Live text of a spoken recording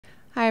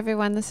Hi,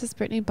 everyone. This is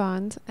Brittnee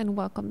Bond, and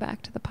welcome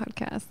back to the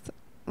podcast.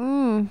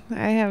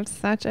 I have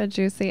such a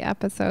juicy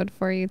episode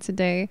for you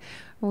today.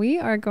 We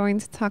are going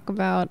to talk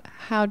about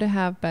how to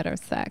have better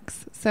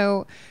sex.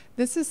 So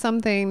this is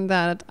something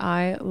that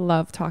I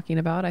love talking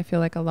about. I feel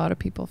like a lot of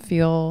people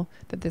feel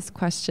that this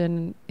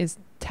question is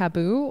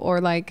taboo,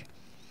 or like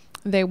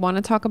they want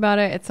to talk about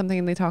it. It's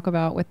something they talk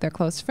about with their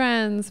close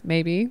friends,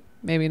 maybe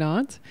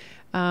not.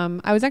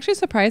 I was actually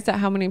surprised at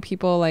how many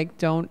people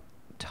don't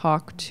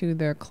talk to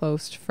their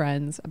close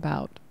friends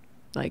about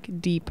like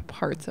deep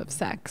parts of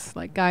sex.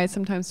 Like guys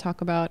sometimes talk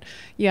about,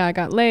 yeah, I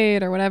got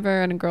laid or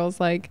whatever, and girls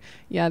like,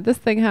 yeah, this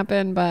thing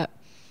happened. But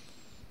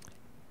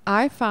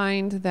I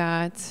find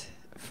that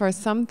for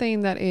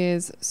something that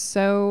is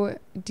so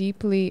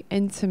deeply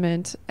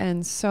intimate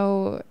and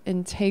so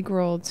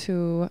integral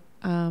to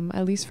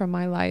at least for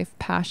my life,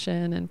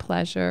 passion and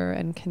pleasure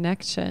and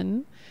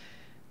connection,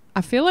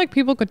 I feel like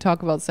people could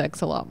talk about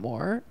sex a lot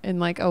more in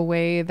like a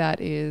way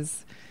that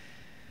is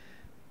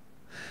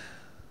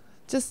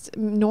just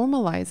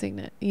normalizing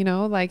it,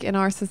 like in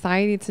our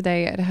society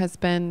today, it has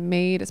been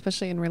made,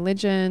 especially in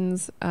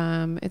religions,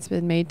 it's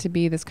been made to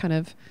be this kind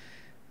of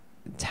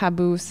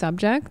taboo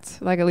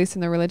subject. Like at least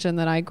in the religion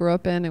that I grew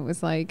up in, it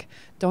was like,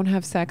 don't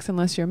have sex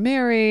unless you're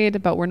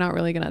married, but we're not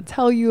really going to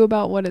tell you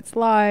about what it's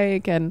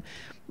like. And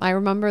I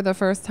remember the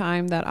first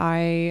time that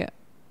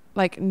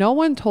no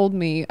one told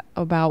me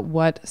about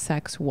what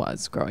sex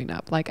was growing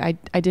up. Like I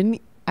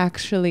didn't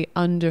actually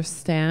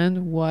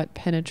understand what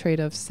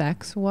penetrative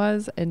sex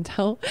was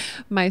until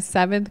my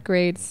 7th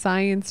grade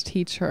science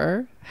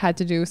teacher had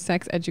to do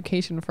sex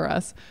education for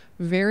us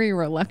very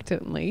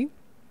reluctantly.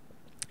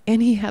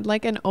 And he had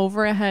like an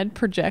overhead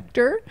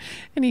projector,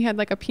 and he had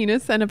like a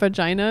penis and a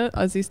vagina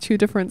as these 2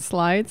 different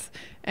slides.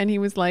 And he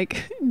was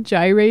like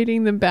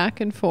gyrating them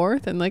back and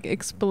forth and like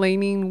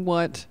explaining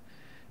what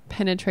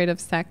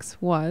penetrative sex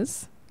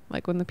was,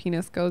 like when the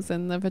penis goes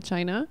in the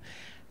vagina.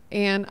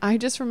 And I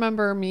just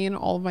remember me and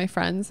all of my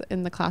friends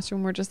in the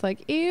classroom were just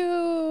like,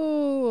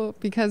 ew,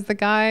 because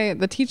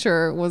the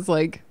teacher was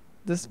like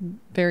this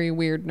very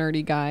weird,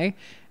 nerdy guy,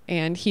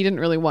 and he didn't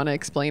really want to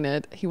explain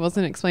it. He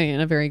wasn't explaining it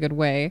in a very good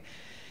way.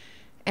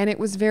 And it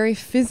was very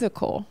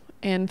physical.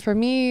 And for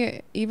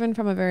me, even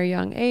from a very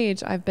young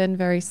age, I've been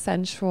very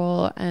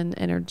sensual and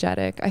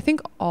energetic. I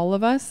think all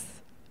of us,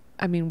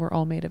 we're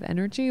all made of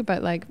energy,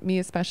 but like me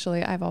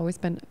especially, I've always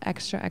been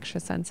extra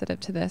sensitive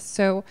to this.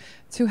 So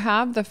to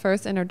have the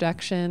first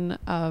introduction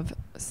of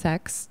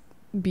sex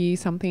be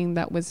something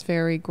that was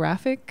very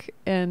graphic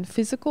and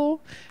physical,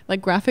 like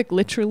graphic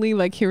literally,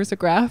 like here's a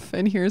graph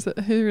and here's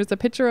a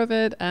picture of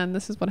it and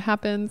this is what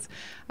happens.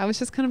 I was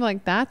just kind of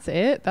like, that's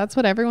it? That's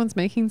what everyone's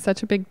making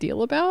such a big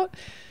deal about?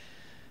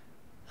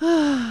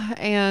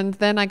 And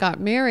then I got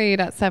married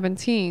at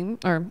 17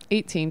 or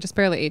 18, just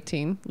barely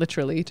 18,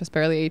 literally just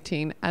barely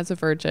 18 as a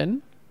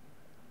virgin.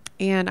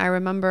 And I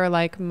remember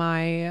like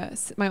my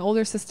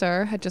older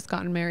sister had just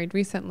gotten married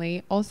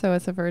recently, also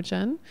as a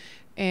virgin.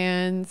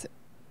 And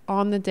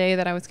on the day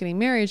that I was getting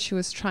married, she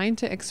was trying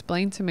to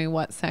explain to me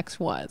what sex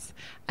was.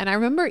 And I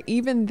remember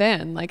even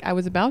then, like I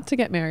was about to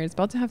get married, I was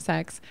about to have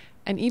sex.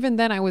 And even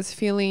then I was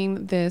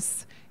feeling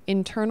this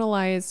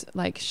internalized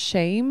like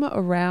shame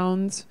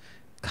around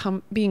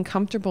being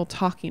comfortable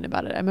talking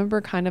about it. I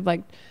remember kind of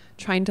like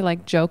trying to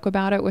like joke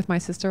about it with my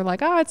sister,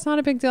 like, oh, it's not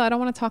a big deal. I don't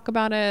want to talk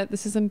about it.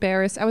 This is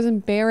embarrassed. I was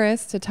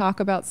embarrassed to talk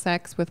about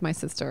sex with my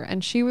sister.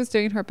 And she was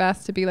doing her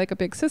best to be like a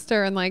big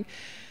sister and like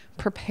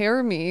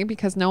prepare me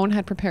because no one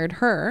had prepared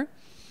her.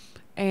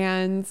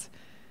 And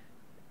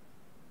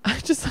I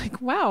just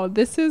like, wow,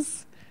 this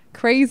is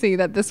crazy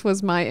that this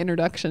was my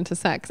introduction to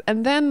sex.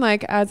 And then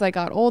like as I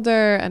got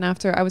older, and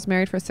after I was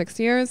married for 6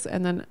 years,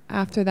 and then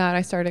after that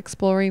I started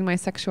exploring my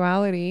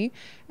sexuality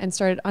and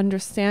started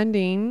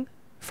understanding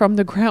from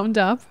the ground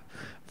up,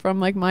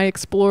 from like my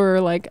explorer,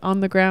 like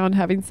on the ground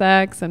having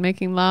sex and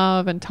making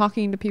love and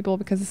talking to people,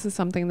 because this is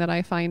something that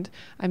I find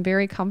I'm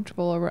very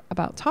comfortable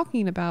about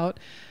talking about.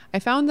 I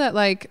found that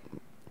like,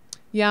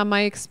 yeah,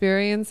 my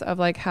experience of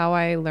like how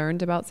I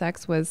learned about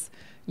sex was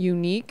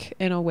unique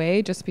in a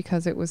way, just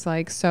because it was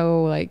like,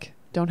 so like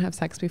don't have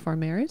sex before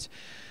marriage.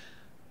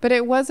 But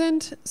it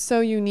wasn't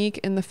so unique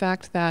in the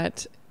fact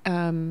that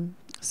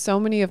so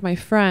many of my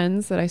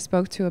friends that I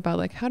spoke to about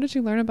like, how did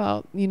you learn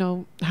about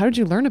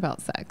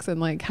sex,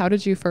 and like how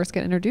did you first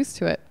get introduced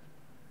to it,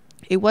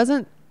 it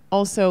wasn't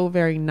also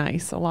very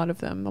nice. A lot of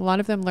them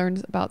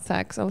learned about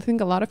sex. I think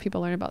a lot of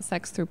people learn about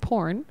sex through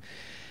porn,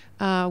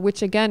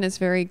 which again is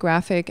very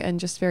graphic and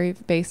just very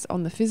based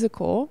on the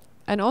physical,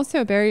 and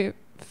also very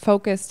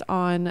focused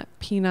on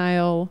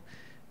penile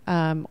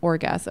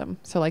orgasm.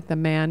 So like the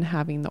man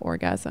having the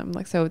orgasm.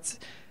 Like, so it's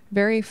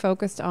very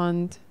focused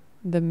on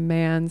the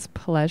man's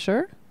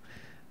pleasure.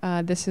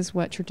 This is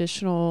what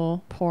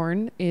traditional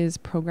porn is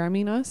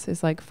programming us,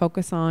 is like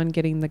focus on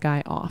getting the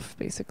guy off,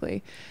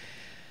 basically.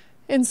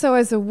 And so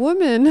as a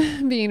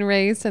woman being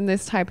raised in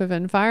this type of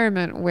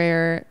environment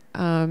where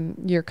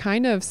you're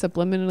kind of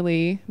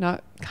subliminally,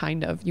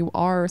 you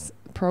are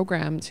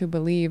programmed to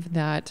believe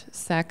that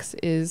sex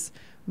is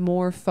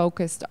more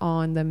focused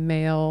on the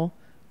male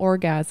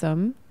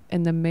orgasm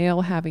and the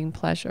male having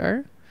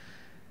pleasure,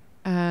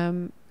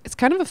 it's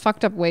kind of a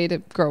fucked up way to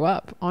grow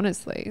up,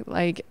 honestly.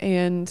 Like,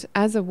 and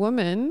as a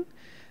woman,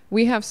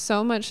 we have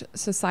so much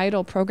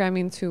societal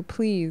programming to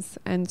please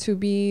and to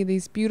be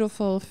these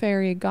beautiful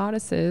fairy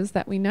goddesses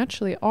that we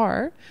naturally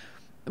are.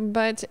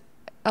 But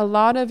a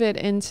lot of it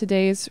in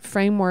today's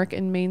framework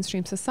in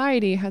mainstream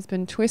society has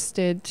been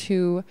twisted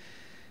to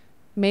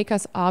make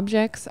us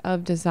objects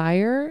of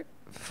desire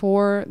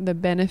for the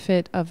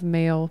benefit of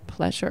male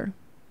pleasure.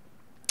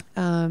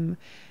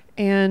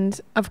 And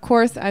of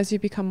course, as you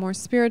become more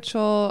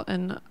spiritual,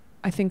 and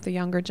I think the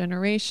younger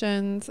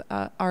generations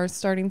are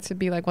starting to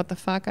be like, what the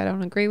fuck? I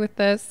don't agree with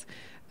this.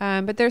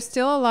 But there's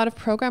still a lot of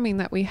programming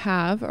that we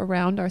have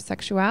around our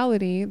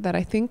sexuality that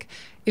I think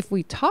if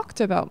we talked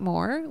about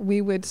more,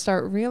 we would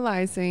start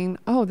realizing,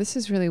 oh, this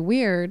is really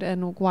weird.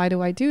 And why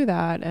do I do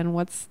that? And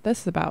what's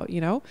this about,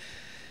 you know?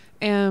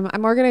 And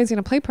I'm organizing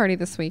a play party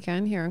this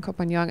weekend here in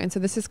Copenhagen. And so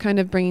this is kind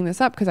of bringing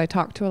this up because I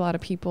talk to a lot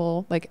of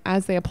people, like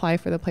as they apply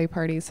for the play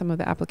parties, some of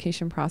the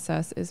application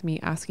process is me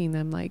asking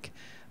them like,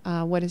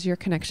 what is your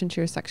connection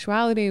to your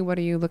sexuality? What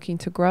are you looking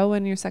to grow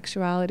in your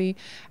sexuality?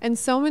 And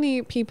so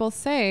many people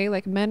say,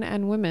 like men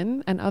and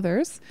women and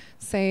others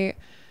say,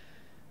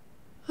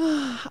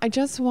 I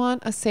just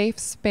want a safe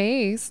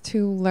space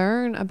to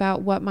learn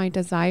about what my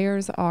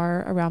desires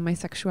are around my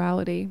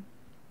sexuality.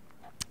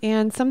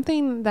 And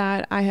something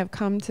that I have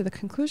come to the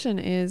conclusion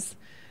is,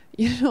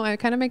 you know, I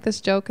kind of make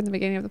this joke in the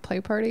beginning of the play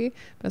party,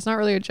 but it's not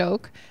really a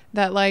joke,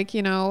 that like,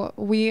 you know,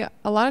 we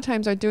a lot of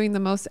times are doing the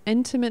most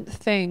intimate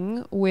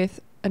thing with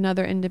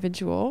another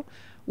individual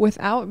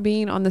without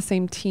being on the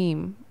same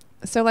team.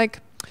 So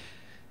like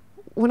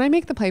when I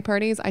make the play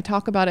parties, I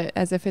talk about it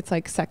as if it's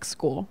like sex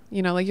school.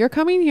 You know, like you're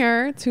coming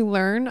here to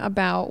learn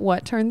about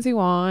what turns you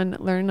on,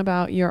 learn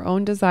about your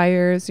own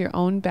desires, your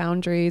own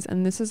boundaries.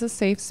 And this is a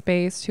safe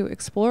space to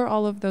explore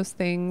all of those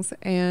things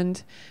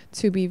and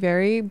to be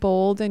very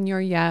bold in your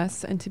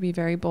yes and to be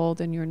very bold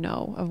in your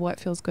no of what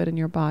feels good in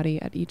your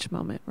body at each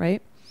moment,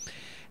 right?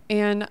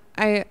 And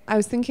I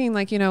was thinking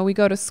like, you know, we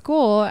go to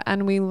school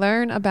and we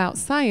learn about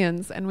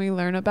science and we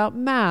learn about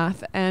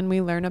math and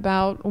we learn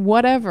about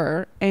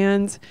whatever.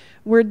 And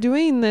we're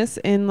doing this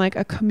in like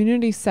a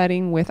community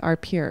setting with our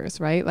peers,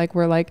 right? Like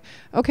we're like,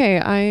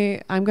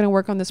 okay, I'm going to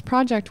work on this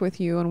project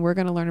with you and we're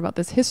going to learn about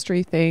this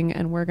history thing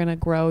and we're going to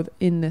grow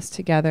in this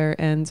together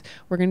and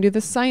we're going to do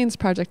this science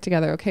project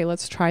together. Okay,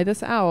 let's try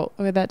this out.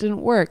 Okay, that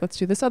didn't work. Let's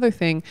do this other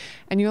thing.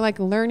 And you're like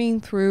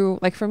learning through,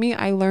 like for me,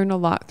 I learn a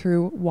lot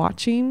through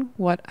watching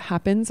what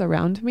happens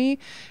around me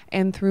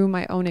and through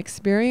my own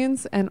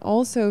experience and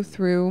also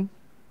through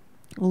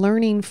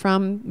learning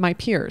from my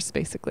peers,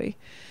 basically.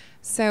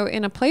 So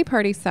in a play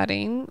party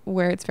setting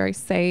where it's very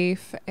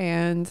safe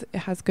and it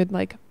has good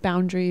like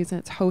boundaries and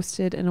it's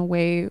hosted in a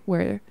way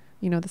where,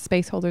 you know, the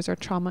space holders are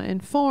trauma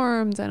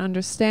informed and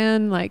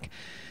understand like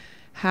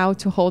how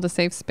to hold a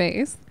safe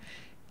space,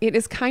 it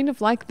is kind of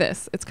like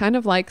this. It's kind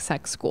of like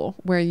sex school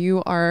where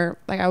you are,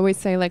 like I always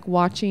say, like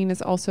watching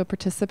is also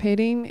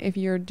participating if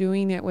you're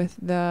doing it with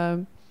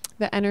the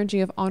energy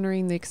of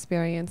honoring the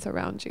experience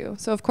around you.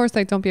 So of course,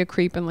 like don't be a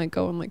creep and like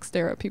go and like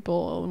stare at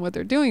people and what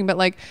they're doing, but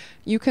like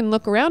you can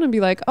look around and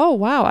be like, oh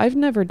wow, I've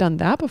never done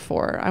that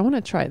before. I want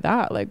to try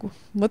that. Like,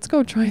 let's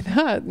go try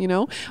that, you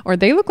know? Or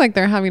they look like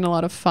they're having a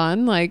lot of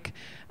fun. Like,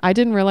 I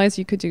didn't realize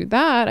you could do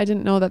that. I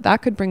didn't know that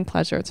that could bring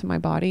pleasure to my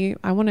body.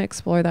 I want to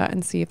explore that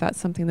and see if that's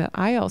something that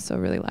I also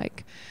really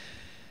like.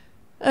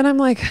 And I'm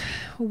like,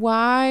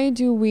 why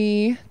do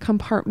we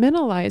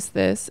compartmentalize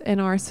this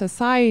in our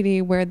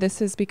society where this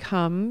has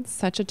become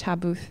such a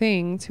taboo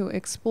thing to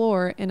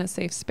explore in a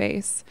safe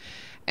space?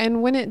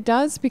 And when it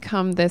does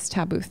become this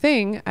taboo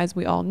thing, as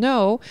we all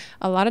know,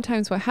 a lot of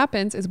times what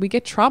happens is we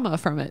get trauma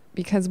from it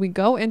because we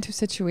go into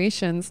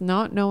situations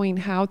not knowing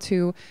how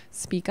to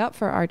speak up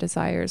for our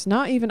desires,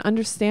 not even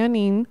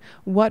understanding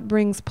what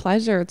brings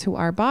pleasure to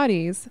our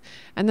bodies.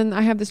 And then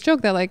I have this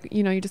joke that like,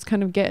 you know, you just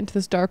kind of get into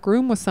this dark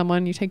room with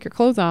someone, you take your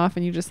clothes off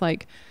and you just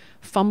like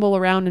fumble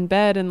around in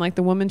bed and like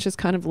the woman's just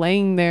kind of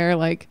laying there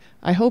like,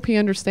 I hope he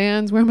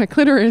understands where my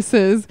clitoris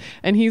is,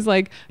 and he's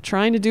like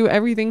trying to do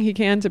everything he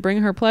can to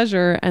bring her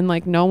pleasure and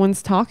like no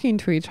one's talking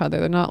to each other.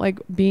 They're not like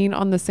being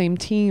on the same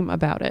team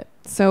about it.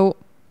 So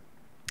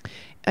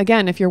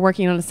again, if you're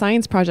working on a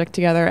science project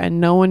together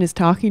and no one is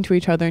talking to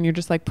each other and you're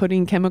just like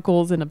putting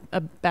chemicals in a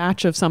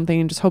batch of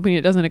something and just hoping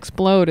it doesn't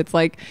explode, it's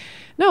like,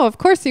 no, of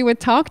course you would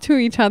talk to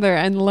each other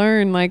and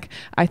learn like,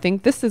 I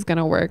think this is going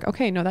to work.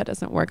 Okay, no, that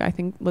doesn't work. I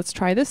think let's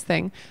try this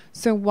thing.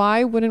 So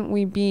why wouldn't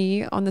we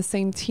be on the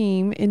same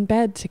team in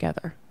bed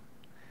together?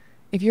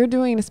 If you're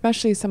doing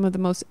especially some of the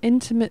most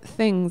intimate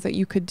things that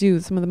you could do,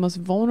 some of the most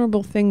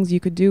vulnerable things you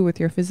could do with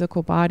your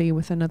physical body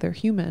with another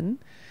human,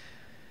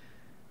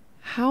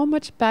 how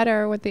much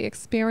better would the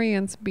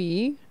experience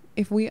be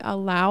if we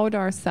allowed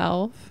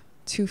ourselves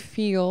to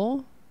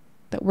feel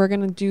that we're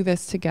going to do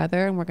this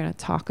together and we're going to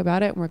talk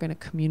about it and we're going to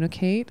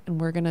communicate and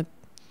we're going to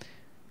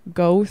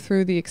go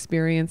through the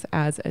experience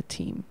as a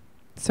team?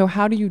 So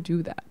how do you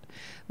do that?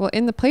 Well,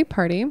 in the play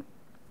party,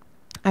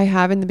 I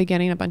have in the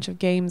beginning a bunch of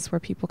games where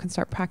people can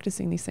start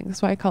practicing these things.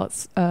 That's why I call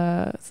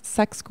it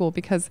sex school,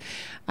 because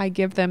I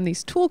give them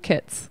these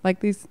toolkits,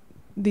 like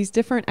these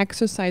different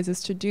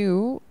exercises to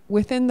do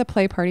within the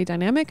play party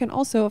dynamic, and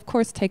also of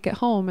course take it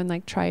home and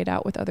like try it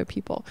out with other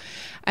people.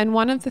 And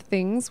one of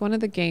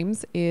the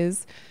games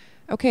is,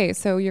 okay,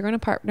 so you're going to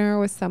partner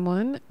with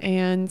someone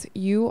and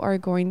you are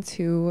going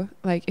to,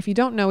 like, if you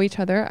don't know each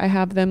other, I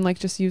have them like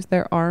just use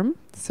their arm.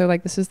 So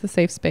like this is the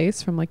safe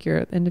space from like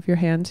your end of your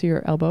hand to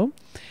your elbow.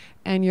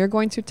 And you're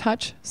going to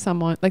touch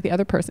someone, like the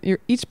other person.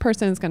 Each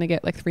person is going to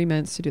get like 3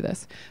 minutes to do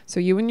this. So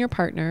you and your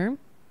partner,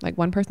 like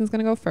one person's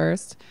going to go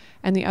first,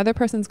 and the other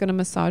person's going to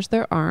massage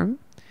their arm.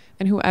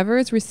 And whoever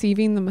is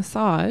receiving the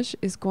massage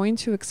is going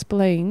to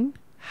explain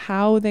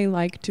how they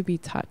like to be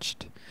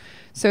touched.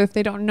 So if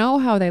they don't know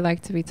how they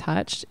like to be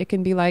touched, it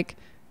can be like,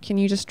 can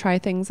you just try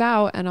things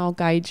out and I'll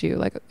guide you?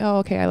 Like, oh,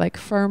 okay, I like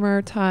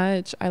firmer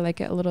touch. I like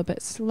it a little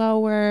bit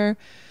slower.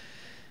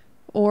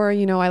 Or,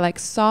 you know, I like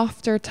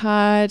softer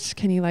touch.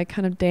 Can you like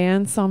kind of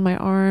dance on my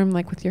arm,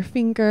 like with your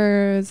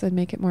fingers, and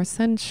make it more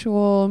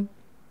sensual?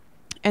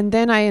 And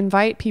then I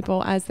invite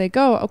people as they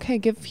go, okay,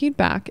 give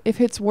feedback. If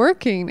it's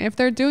working, if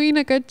they're doing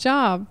a good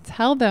job,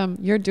 tell them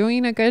you're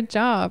doing a good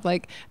job.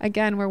 Like,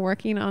 again, we're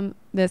working on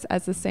this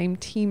as the same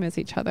team as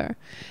each other.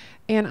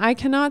 And I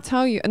cannot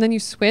tell you, and then you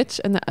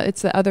switch, and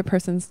it's the other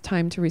person's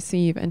time to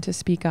receive and to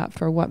speak up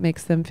for what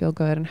makes them feel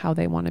good and how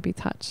they want to be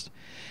touched.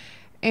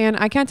 And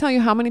I can't tell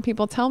you how many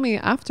people tell me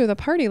after the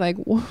party, like,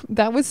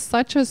 that was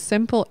such a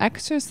simple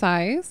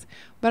exercise,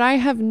 but I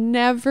have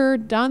never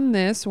done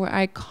this where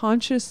I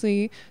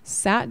consciously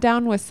sat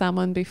down with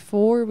someone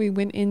before we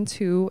went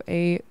into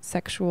a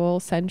sexual,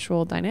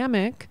 sensual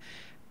dynamic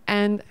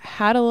and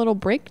had a little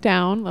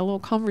breakdown, a little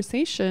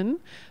conversation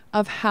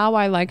of how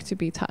I like to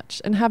be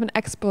touched, and have an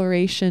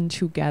exploration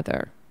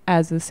together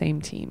as the same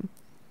team.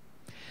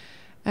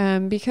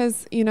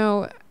 Because, you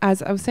know,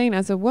 as I was saying,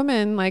 as a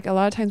woman, like a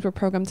lot of times we're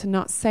programmed to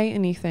not say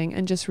anything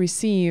and just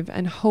receive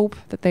and hope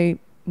that they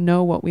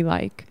know what we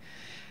like,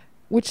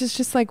 which is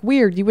just like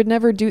weird. You would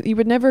never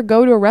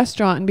go to a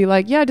restaurant and be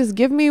like, yeah, just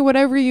give me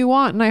whatever you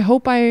want. And I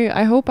hope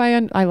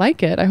I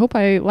like it. I hope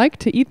I like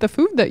to eat the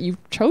food that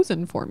you've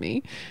chosen for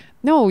me.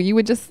 No, you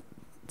would just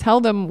tell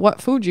them what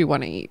food you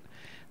want to eat.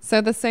 So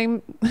the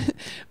same,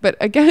 but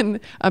again,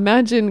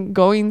 imagine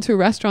going to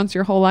restaurants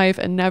your whole life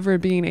and never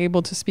being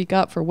able to speak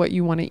up for what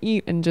you want to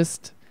eat, and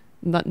just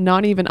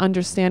not even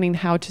understanding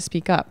how to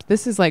speak up.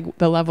 This is like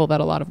the level that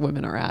a lot of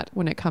women are at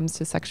when it comes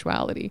to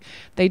sexuality.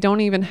 They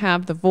don't even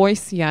have the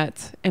voice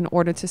yet in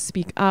order to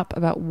speak up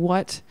about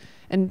what,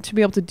 and to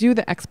be able to do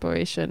the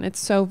exploration.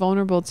 It's so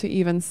vulnerable to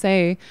even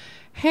say,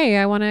 hey,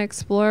 I want to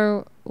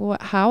explore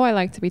how I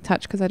like to be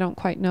touched because I don't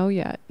quite know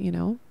yet, you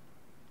know?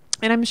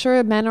 And I'm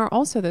sure men are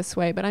also this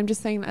way, but I'm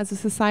just saying, as a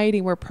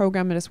society, we're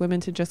programmed as women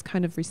to just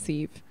kind of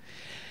receive.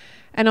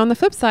 And on the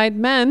flip side,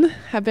 men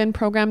have been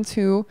programmed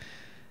to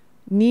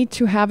need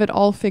to have it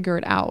all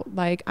figured out.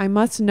 Like, I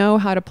must know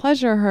how to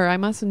pleasure her. I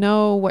must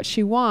know what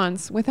she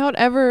wants, without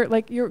ever,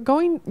 like, you're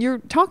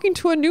talking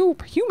to a new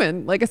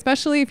human, like,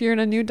 especially if you're in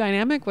a new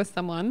dynamic with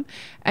someone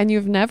and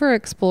you've never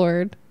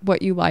explored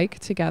what you like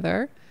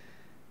together.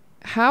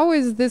 How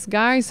is this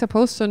guy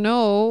supposed to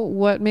know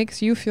what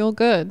makes you feel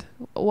good?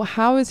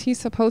 How is he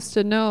supposed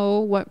to know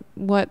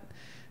what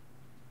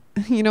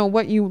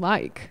you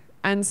like?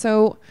 And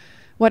so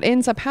what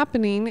ends up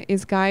happening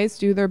is guys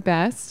do their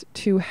best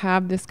to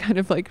have this kind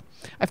of, like,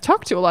 I've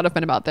talked to a lot of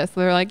men about this.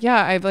 They're like,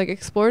 yeah, I've like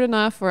explored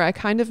enough where I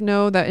kind of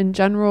know that in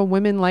general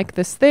women like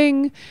this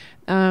thing,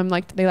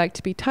 like they like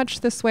to be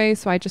touched this way.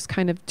 So I just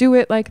kind of do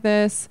it like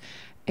this,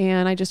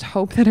 and I just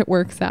hope that it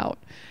works out.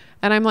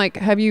 And I'm like,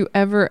 have you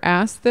ever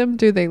asked them,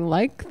 do they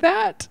like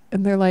that?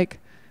 And they're like,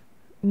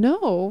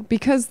 no,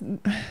 because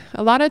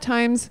a lot of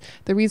times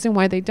the reason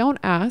why they don't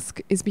ask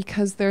is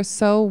because they're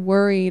so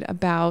worried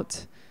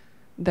about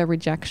the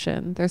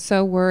rejection. They're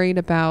so worried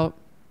about,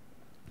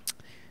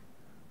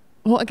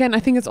 well, again, I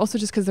think it's also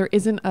just because there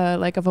isn't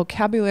a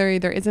vocabulary,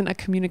 there isn't a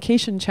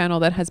communication channel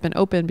that has been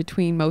open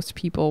between most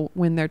people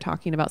when they're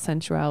talking about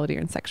sensuality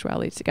and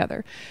sexuality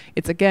together.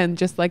 It's, again,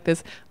 just like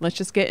this, let's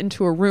just get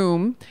into a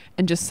room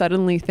and just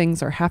suddenly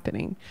things are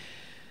happening.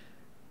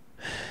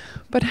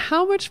 But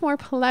how much more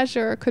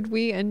pleasure could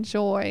we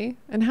enjoy,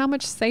 and how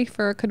much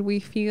safer could we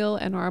feel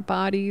in our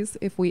bodies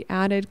if we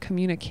added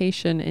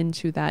communication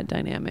into that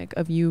dynamic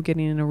of you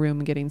getting in a room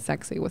and getting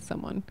sexy with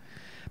someone?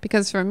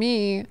 Because for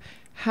me,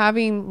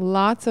 having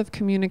lots of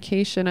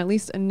communication, at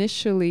least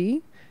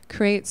initially,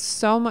 creates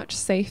so much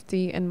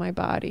safety in my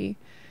body.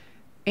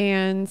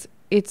 And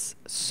it's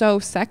so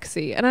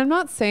sexy. And I'm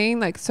not saying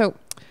like, so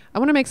I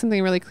want to make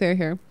something really clear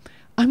here.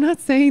 I'm not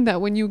saying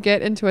that when you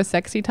get into a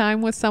sexy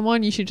time with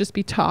someone, you should just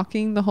be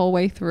talking the whole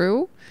way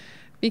through,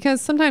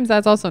 because sometimes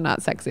that's also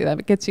not sexy.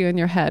 That gets you in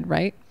your head,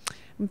 right?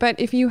 But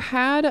if you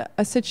had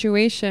a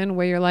situation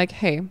where you're like,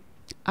 hey,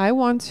 I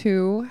want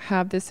to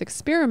have this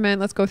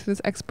experiment. Let's go through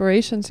this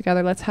exploration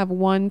together. Let's have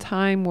one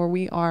time where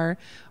we are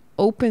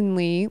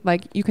openly,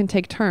 like you can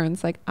take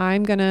turns. Like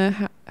I'm going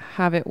to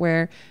have it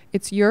where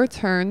it's your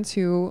turn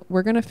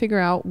we're going to figure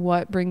out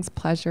what brings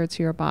pleasure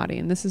to your body.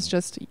 And this is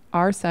just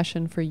our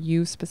session for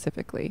you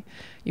specifically.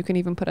 You can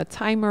even put a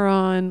timer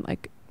on,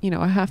 like,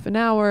 a half an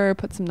hour,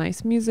 put some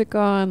nice music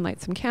on,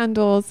 light some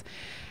candles.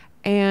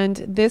 And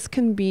this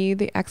can be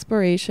the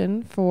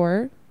exploration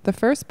for the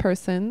first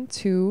person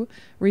to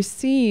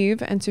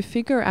receive and to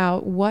figure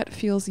out what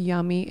feels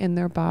yummy in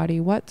their body,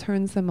 what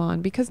turns them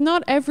on. Because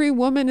not every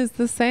woman is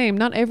the same.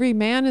 Not every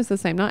man is the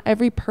same. Not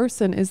every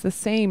person is the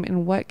same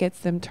in what gets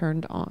them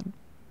turned on.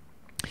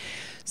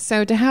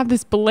 So to have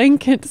this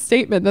blanket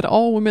statement that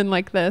all women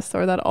like this,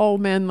 or that all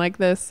men like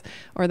this,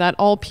 or that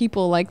all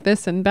people like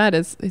this in bed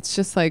it's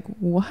just like,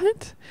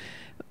 what?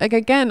 Like,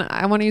 again,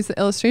 I want to use the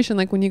illustration,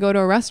 like when you go to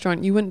a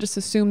restaurant, you wouldn't just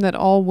assume that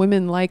all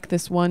women like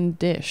this one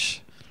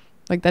dish.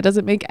 Like that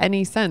doesn't make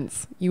any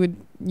sense. You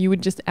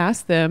would just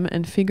ask them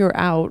and figure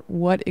out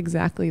what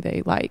exactly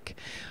they like.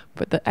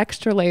 But the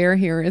extra layer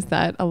here is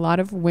that a lot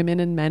of women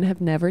and men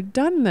have never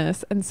done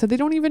this. And so they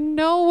don't even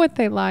know what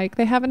they like.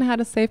 They haven't had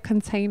a safe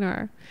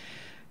container.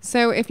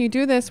 So if you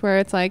do this where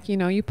it's like,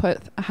 you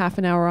put a half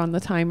an hour on the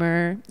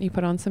timer, you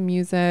put on some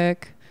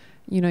music,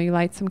 you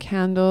light some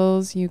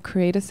candles, you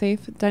create a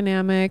safe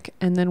dynamic,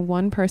 and then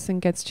one person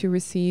gets to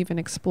receive and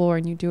explore,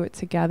 and you do it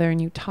together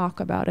and you talk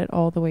about it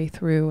all the way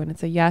through. And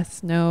it's a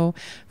yes, no,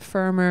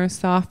 firmer,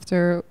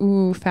 softer,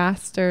 ooh,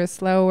 faster,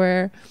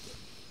 slower.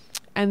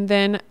 And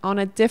then on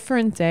a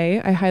different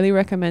day, I highly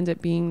recommend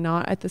it being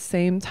not at the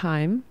same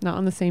time, not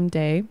on the same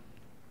day.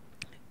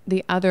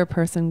 The other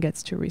person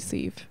gets to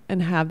receive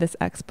and have this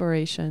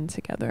exploration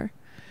together.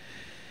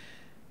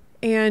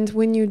 And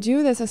when you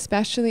do this,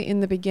 especially in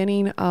the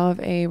beginning of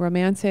a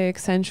romantic,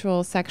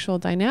 sensual, sexual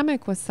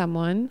dynamic with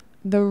someone,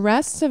 the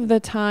rest of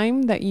the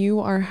time that you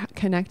are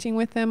connecting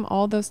with them,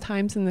 all those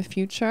times in the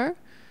future,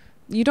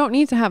 you don't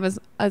need to have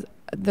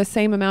the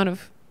same amount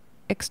of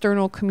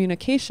external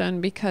communication,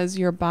 because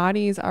your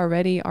bodies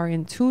already are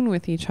in tune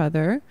with each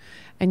other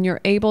and you're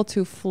able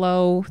to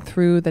flow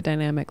through the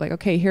dynamic. Like,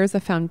 okay, here's a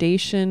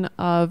foundation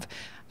of,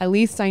 at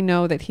least I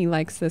know that he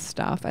likes this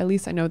stuff. At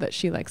least I know that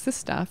she likes this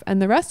stuff.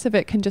 And the rest of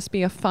it can just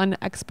be a fun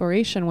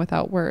exploration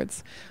without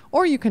words.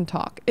 Or you can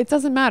talk. It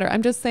doesn't matter.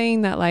 I'm just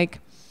saying that, like,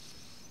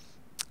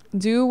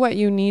 do what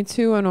you need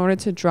to in order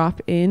to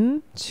drop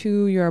in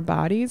to your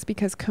bodies,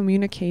 because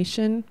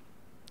communication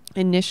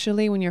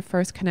initially, when you're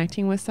first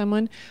connecting with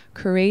someone,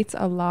 creates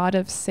a lot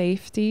of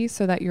safety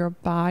so that your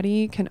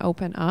body can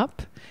open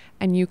up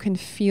and you can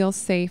feel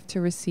safe to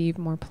receive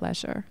more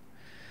pleasure.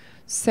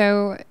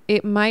 So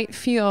it might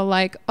feel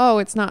like, oh,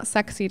 it's not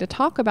sexy to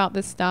talk about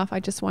this stuff,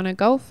 I just want to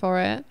go for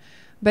it.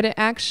 But it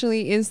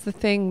actually is the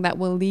thing that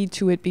will lead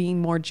to it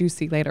being more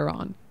juicy later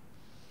on.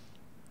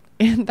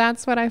 And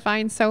that's what I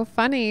find so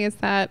funny, is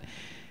that,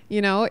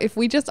 if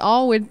we just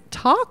all would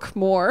talk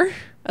more,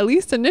 at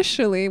least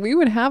initially, we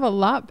would have a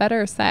lot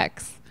better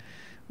sex.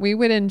 We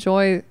would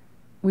enjoy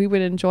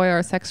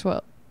our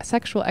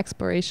sexual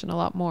exploration a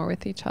lot more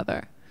with each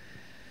other.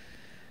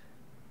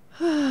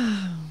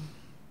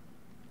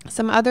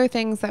 Some other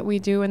things that we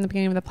do in the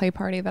beginning of the play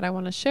party that I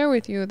want to share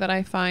with you that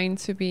I find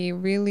to be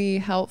really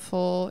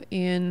helpful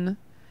in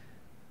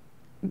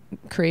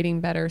creating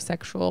better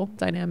sexual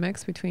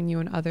dynamics between you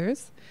and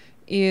others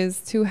is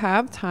to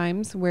have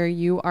times where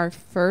you are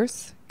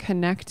first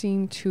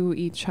connecting to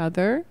each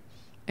other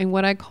in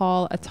what I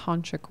call a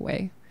tantric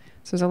way.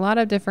 So there's a lot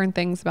of different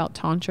things about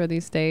tantra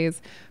these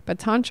days, but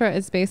tantra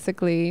is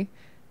basically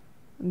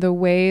the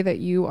way that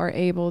you are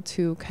able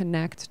to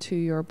connect to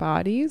your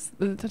bodies.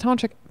 The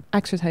tantric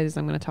exercises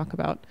I'm going to talk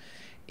about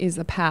is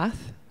a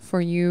path for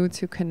you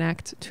to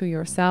connect to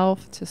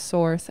yourself, to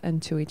source,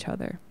 and to each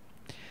other.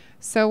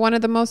 So one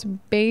of the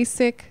most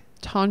basic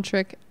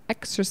tantric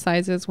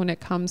exercises when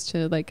it comes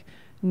to like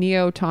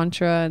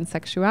neo-tantra and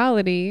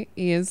sexuality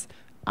is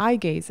eye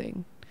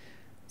gazing.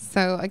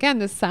 So again,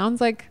 this sounds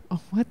like,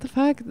 oh, what the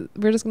fuck?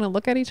 We're just going to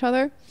look at each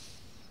other.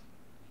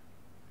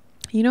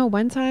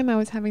 One time I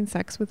was having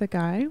sex with a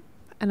guy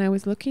and I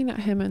was looking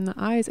at him in the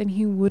eyes and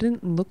he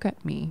wouldn't look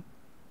at me.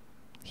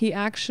 He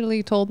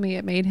actually told me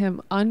it made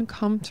him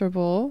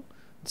uncomfortable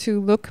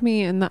to look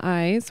me in the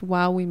eyes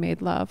while we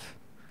made love.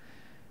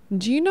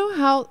 Do you know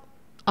how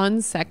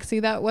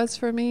unsexy that was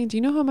for me? Do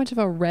you know how much of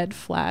a red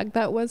flag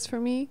that was for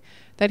me?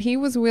 That he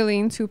was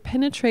willing to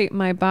penetrate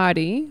my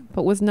body,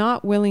 but was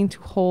not willing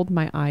to hold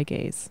my eye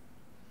gaze.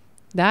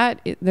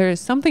 There is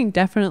something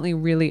definitely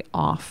really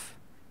off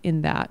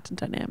in that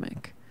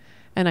dynamic.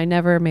 And I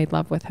never made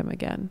love with him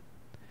again.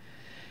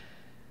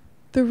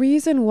 The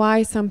reason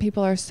why some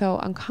people are so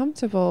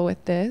uncomfortable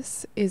with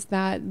this is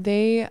that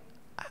they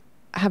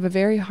have a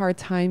very hard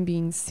time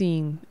being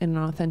seen in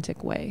an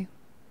authentic way.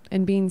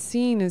 And being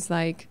seen is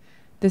like,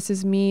 this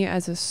is me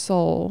as a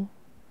soul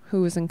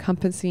who is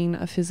encompassing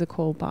a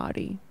physical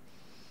body.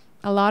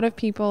 A lot of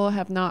people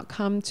have not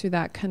come to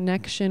that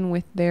connection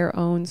with their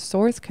own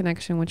source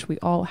connection, which we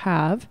all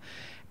have.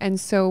 And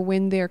so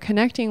when they're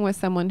connecting with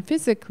someone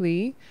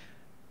physically,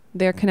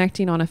 they're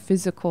connecting on a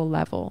physical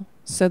level.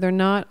 So they're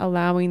not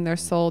allowing their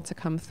soul to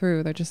come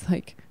through. They're just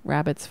like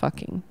rabbits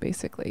fucking,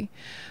 basically.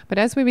 But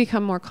as we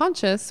become more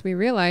conscious, we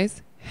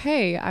realize,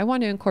 hey, I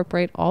want to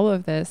incorporate all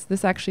of this.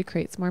 This actually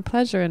creates more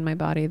pleasure in my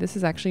body. This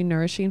is actually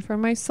nourishing for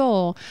my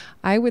soul.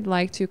 I would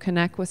like to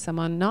connect with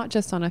someone, not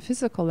just on a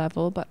physical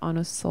level, but on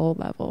a soul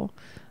level,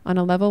 on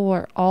a level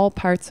where all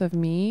parts of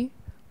me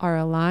are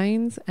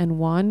aligned and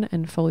one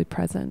and fully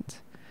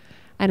present.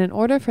 And in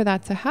order for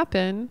that to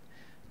happen,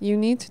 you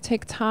need to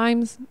take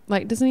times,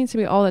 like it doesn't need to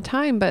be all the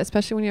time, but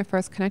especially when you're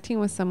first connecting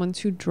with someone,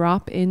 to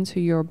drop into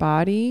your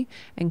body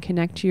and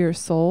connect to your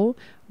soul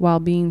while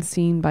being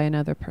seen by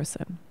another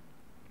person.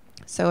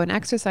 So an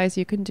exercise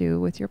you can do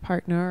with your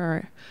partner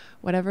or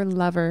whatever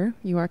lover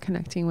you are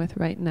connecting with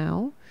right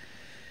now.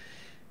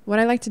 What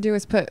I like to do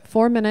is put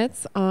 4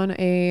 minutes on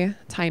a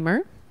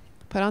timer,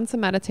 put on some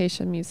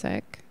meditation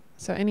music.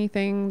 So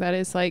anything that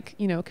is like,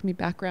 you know, can be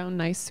background,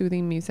 nice,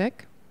 soothing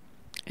music,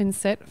 and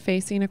sit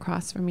facing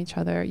across from each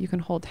other. You can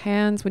hold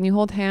hands. When you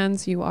hold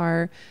hands, you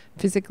are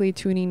physically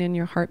tuning in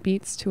your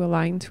heartbeats to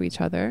align to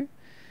each other.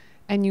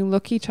 And you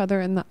look each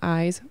other in the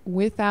eyes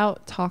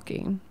without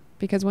talking.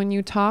 Because when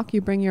you talk,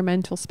 you bring your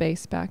mental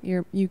space back.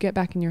 You get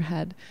back in your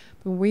head.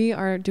 But we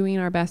are doing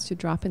our best to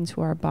drop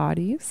into our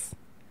bodies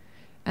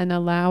and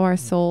allow our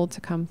soul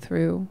to come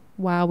through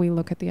while we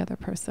look at the other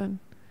person.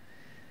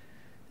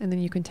 And then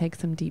you can take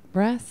some deep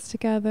breaths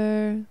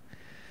together.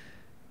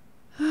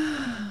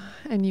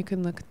 And you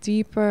can look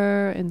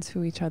deeper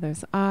into each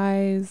other's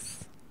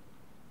eyes.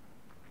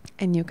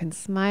 And you can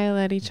smile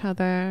at each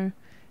other.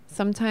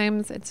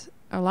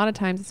 A lot of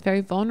times it's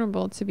very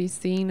vulnerable to be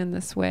seen in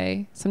this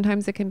way.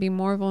 Sometimes it can be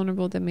more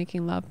vulnerable than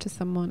making love to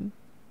someone,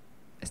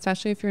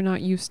 especially if you're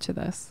not used to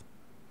this.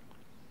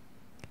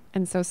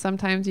 And so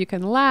sometimes you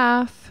can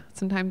laugh,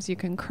 sometimes you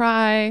can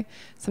cry,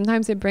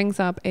 sometimes it brings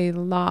up a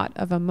lot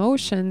of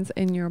emotions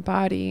in your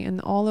body,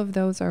 and all of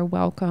those are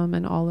welcome,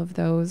 and all of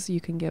those you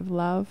can give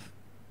love.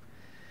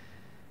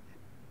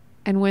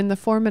 And when the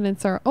 4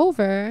 minutes are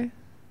over,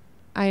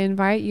 I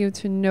invite you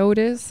to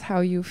notice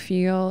how you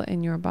feel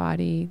in your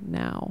body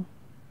now.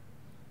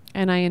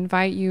 And I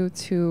invite you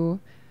to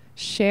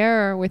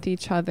share with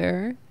each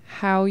other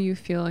how you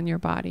feel in your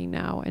body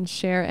now, and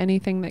share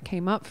anything that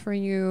came up for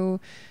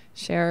you.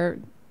 Share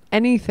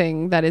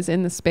anything that is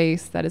in the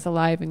space that is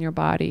alive in your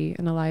body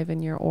and alive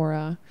in your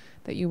aura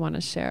that you want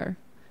to share.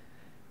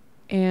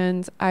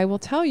 And I will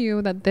tell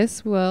you that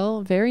this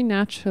will very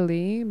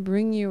naturally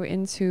bring you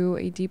into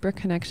a deeper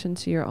connection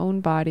to your own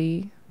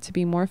body, to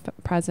be more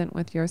present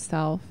with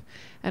yourself,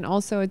 and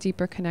also a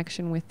deeper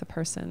connection with the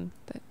person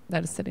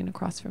that is sitting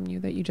across from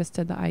you that you just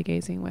did the eye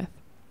gazing with.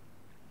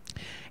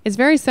 It's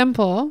very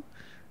simple,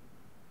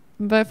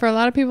 but for a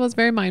lot of people, it's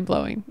very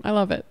mind-blowing. I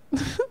love it.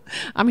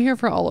 I'm here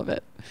for all of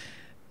it.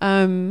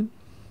 And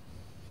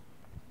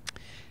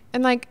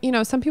like, you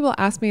know, some people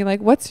ask me, like,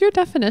 what's your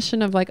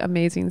definition of like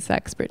amazing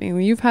sex,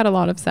 Brittnee? You've had a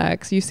lot of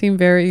sex. You seem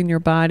very in your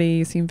body.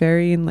 You seem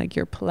very in like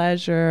your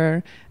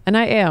pleasure. And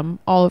I am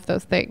all of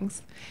those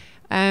things.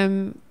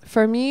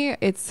 For me,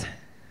 it's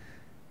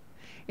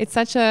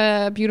such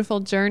a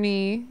beautiful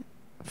journey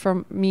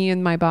for me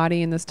and my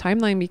body in this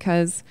timeline,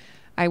 because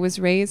I was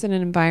raised in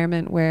an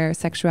environment where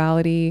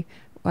sexuality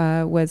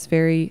was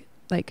very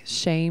like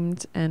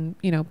shamed and,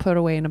 you know, put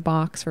away in a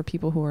box for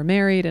people who are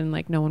married, and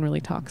like no one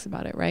really talks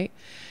about it, right?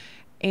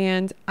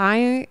 And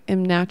I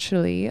am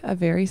naturally a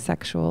very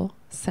sexual,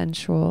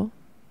 sensual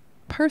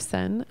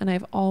person, and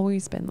I've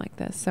always been like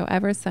this. So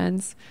ever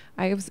since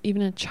I was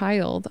even a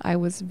child, I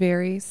was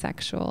very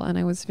sexual, and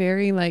I was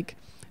very like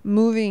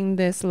moving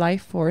this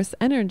life force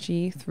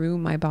energy through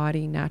my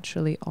body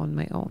naturally on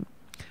my own.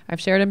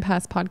 I've shared in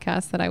past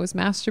podcasts that I was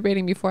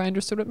masturbating before I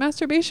understood what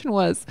masturbation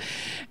was.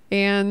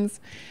 And,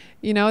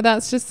 you know,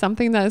 that's just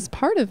something that is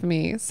part of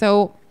me.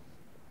 So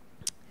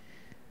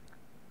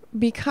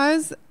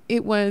because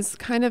it was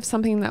kind of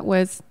something that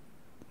was,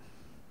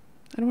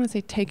 I don't want to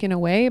say taken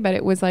away, but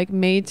it was like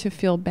made to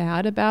feel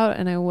bad about,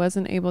 and I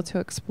wasn't able to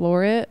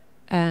explore it,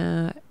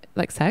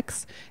 like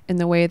sex, in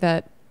the way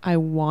that I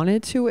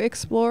wanted to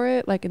explore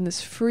it, like in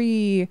this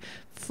free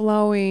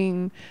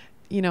flowing,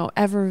 you know,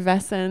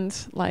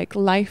 effervescent, like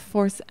life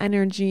force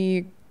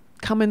energy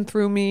coming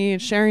through me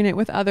and sharing it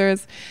with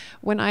others.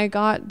 When I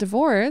got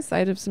divorced,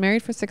 I was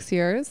married for 6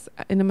 years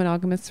in a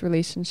monogamous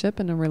relationship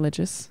in a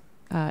religious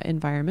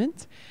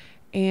environment.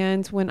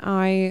 And when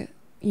I,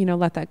 you know,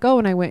 let that go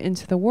and I went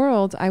into the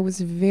world, I was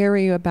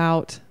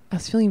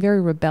feeling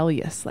very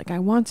rebellious. Like, I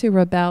want to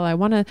rebel. I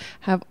want to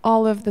have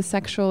all of the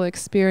sexual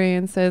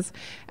experiences.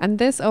 And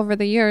this over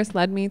the years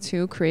led me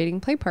to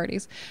creating play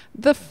parties.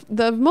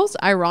 The most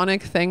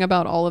ironic thing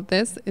about all of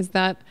this is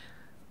that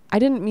I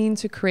didn't mean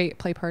to create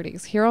play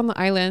parties. Here on the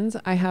island,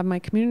 I have my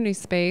community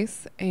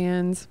space,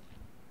 and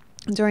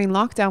during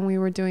lockdown, we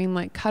were doing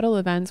like cuddle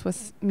events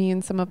with me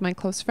and some of my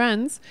close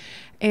friends,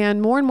 and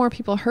more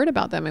people heard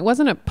about them. It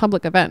wasn't a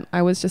public event.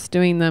 I was just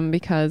doing them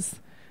because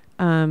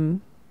I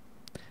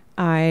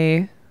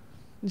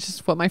It's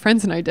just what my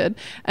friends and I did.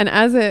 And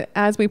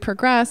as we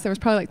progressed, there was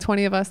probably like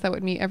 20 of us that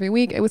would meet every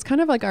week. It was kind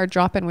of like our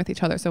drop-in with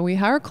each other. So we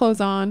had our clothes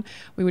on.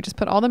 We would just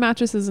put all the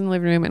mattresses in the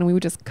living room and we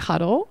would just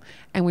cuddle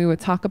and we would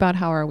talk about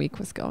how our week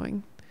was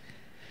going.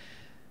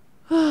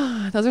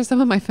 Those are some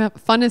of my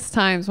funnest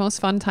times, most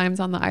fun times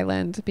on the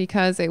island,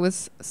 because it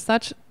was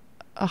such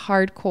a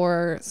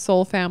hardcore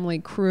soul family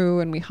crew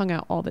and we hung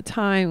out all the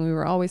time. We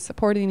were always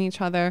supporting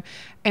each other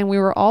and we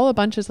were all a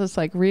bunch of just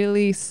like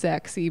really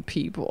sexy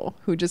people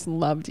who just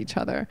loved each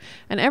other.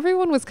 And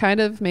everyone was kind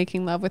of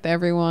making love with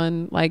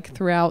everyone like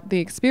throughout the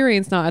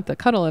experience, not at the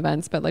cuddle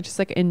events, but like just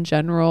like in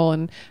general.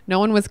 And no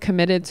one was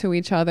committed to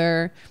each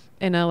other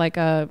in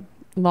a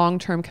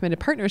long-term committed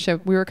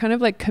partnership. We were kind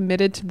of like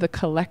committed to the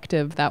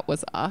collective that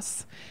was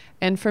us.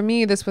 And for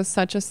me, this was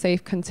such a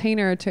safe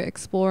container to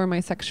explore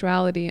my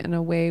sexuality in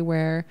a way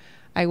where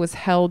I was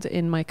held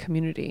in my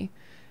community.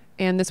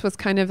 And this was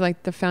kind of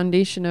like the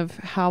foundation of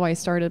how I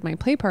started my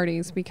play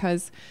parties,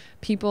 because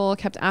people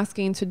kept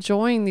asking to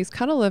join these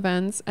cuddle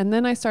events. And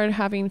then I started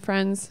having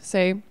friends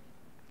say,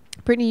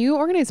 Brittnee, you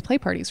organize play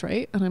parties,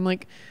 right? And I'm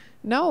like,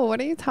 no, what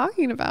are you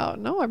talking about?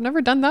 No, I've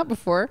never done that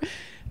before.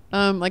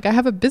 Like I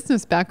have a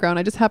business background.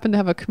 I just happen to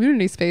have a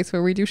community space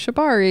where we do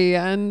shibari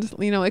and,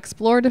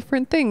 explore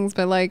different things.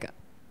 But like,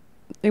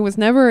 it was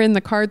never in the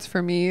cards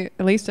for me,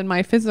 at least in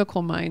my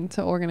physical mind,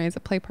 to organize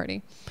a play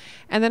party.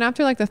 And then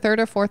after like the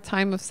third or fourth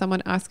time of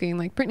someone asking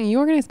like, Brittnee, you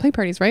organize play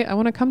parties, right? I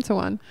want to come to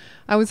one.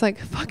 I was like,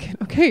 fuck it.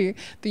 Okay.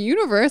 The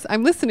universe,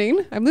 I'm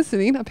listening.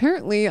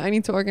 Apparently I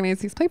need to organize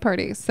these play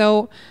parties.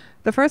 So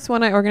the first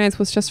one I organized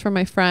was just for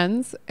my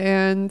friends.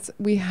 And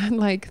we had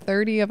like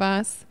 30 of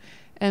us.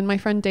 And my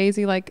friend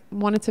Daisy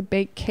wanted to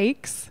bake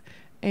cakes,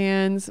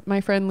 and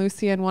my friend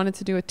Lucian wanted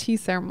to do a tea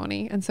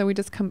ceremony. And so we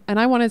just and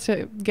I wanted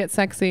to get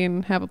sexy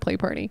and have a play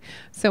party.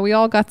 So we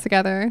all got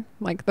together,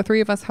 like the three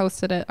of us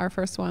hosted it, our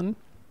first one.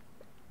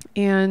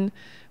 And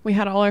we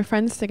had all our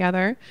friends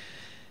together.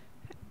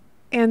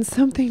 And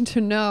something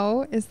to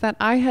know is that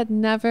I had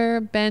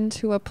never been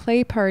to a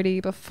play party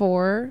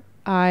before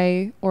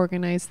I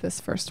organized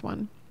this first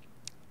one,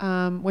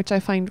 which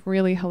I find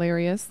really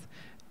hilarious.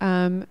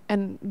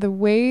 And the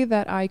way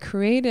that I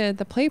created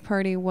the play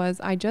party was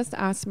I just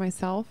asked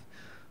myself,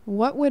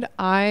 what would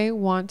I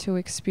want to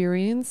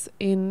experience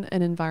in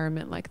an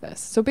environment like this?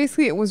 So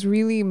basically it was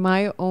really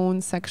my own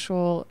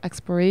sexual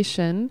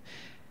exploration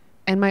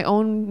and my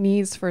own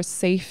needs for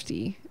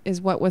safety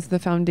is what was the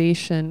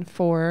foundation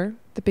for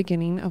the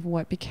beginning of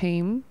what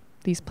became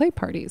these play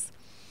parties.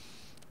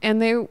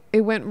 And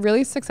it went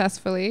really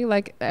successfully.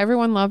 Like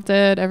everyone loved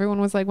it. Everyone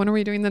was like, when are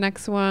we doing the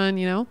next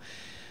one?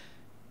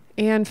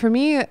 And for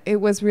me,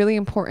 it was really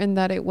important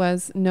that it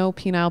was no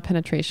penile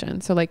penetration.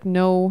 So like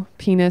no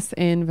penis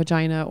in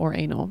vagina or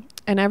anal.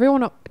 And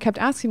everyone kept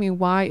asking me,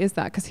 why is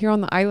that? Because here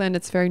on the island,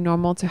 it's very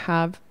normal to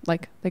have,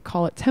 like, they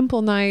call it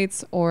temple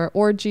nights or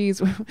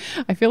orgies.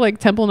 I feel like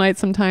temple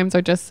nights sometimes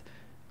are just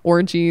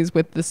orgies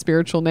with the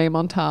spiritual name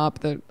on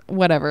top,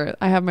 whatever.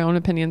 I have my own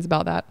opinions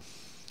about that.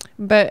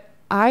 But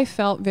I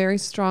felt very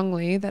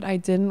strongly that I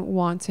didn't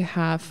want to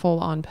have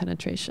full-on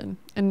penetration.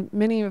 And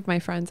many of my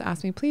friends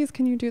asked me, please,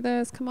 can you do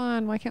this? Come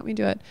on, why can't we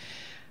do it?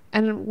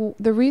 And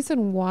the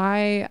reason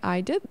why I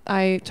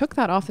took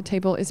that off the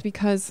table is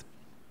because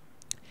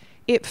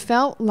it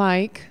felt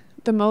like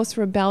the most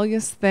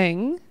rebellious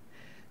thing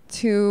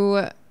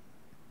to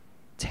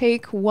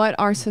take what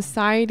our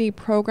society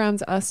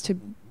programs us to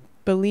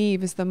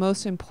believe is the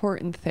most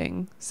important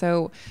thing.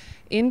 So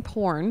in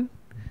porn,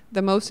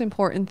 the most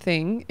important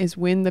thing is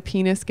when the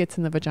penis gets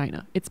in the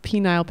vagina. It's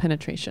penile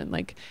penetration.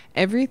 Like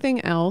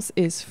everything else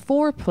is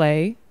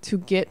foreplay to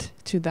get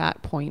to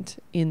that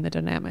point in the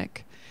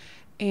dynamic.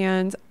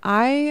 And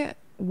I,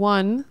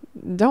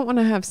 don't want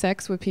to have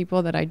sex with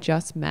people that I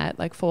just met,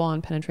 like full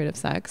on penetrative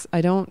sex.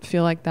 I don't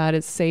feel like that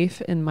is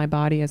safe in my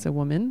body as a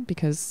woman,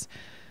 because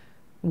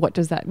what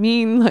does that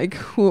mean? Like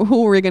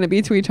who are we going to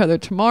be to each other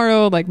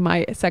tomorrow? Like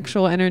my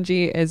sexual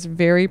energy is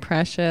very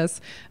precious.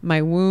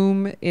 My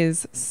womb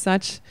is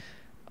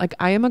like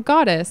I am a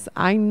goddess.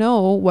 I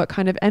know what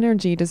kind of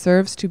energy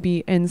deserves to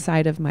be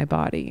inside of my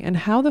body. And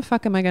how the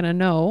fuck am I going to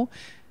know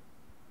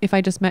if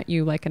I just met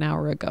you like an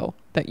hour ago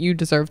that you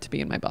deserve to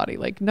be in my body?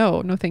 Like,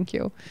 no, thank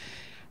you.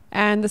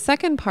 And the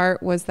second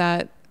part was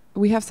that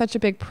we have such a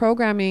big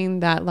programming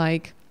that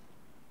like,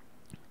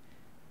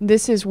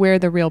 this is where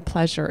the real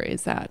pleasure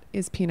is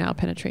penile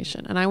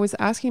penetration. And I was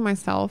asking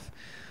myself,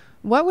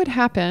 what would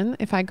happen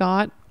if I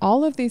got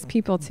all of these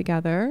people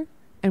together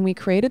and we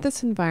created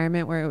this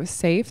environment where it was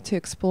safe to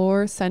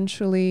explore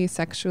sensually,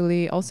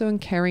 sexually, also in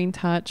caring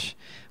touch,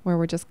 where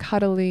we're just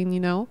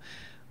cuddling,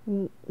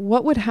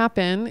 What would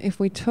happen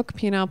if we took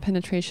penile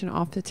penetration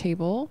off the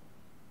table?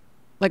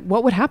 Like,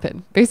 what would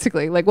happen,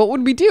 basically? Like, what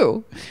would we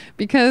do?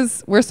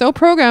 Because we're so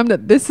programmed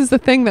that this is the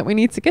thing that we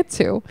need to get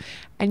to.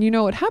 And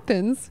what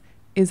happens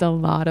is a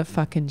lot of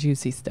fucking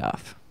juicy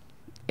stuff.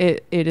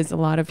 It is a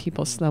lot of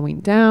people slowing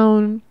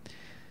down,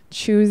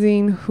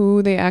 choosing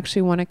who they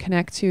actually want to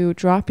connect to,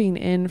 dropping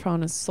in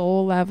from a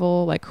soul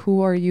level, like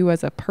who are you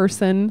as a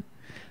person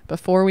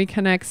before we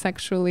connect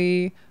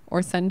sexually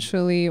or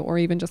sensually or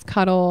even just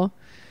cuddle.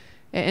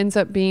 It ends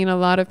up being a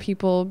lot of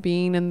people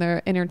being in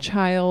their inner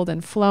child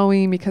and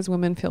flowing because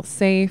women feel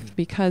safe,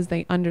 because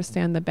they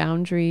understand the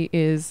boundary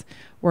is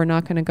we're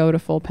not going to go to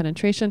full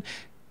penetration.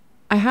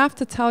 I have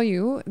to tell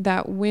you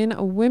that when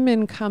a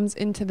woman comes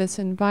into this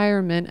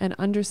environment and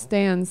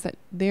understands that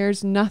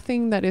there's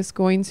nothing that is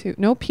going to,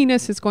 no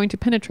penis is going to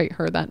penetrate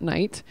her that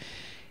night,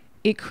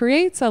 it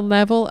creates a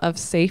level of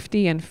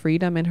safety and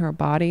freedom in her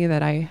body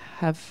that I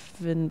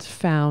haven't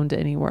found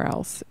anywhere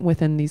else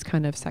within these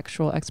kind of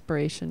sexual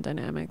exploration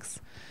dynamics.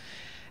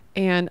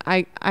 And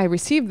I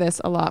receive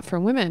this a lot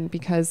from women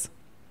because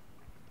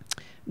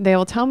they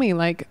will tell me,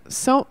 like,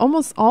 so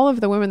almost all of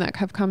the women that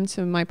have come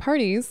to my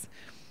parties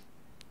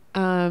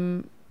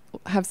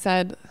have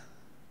said,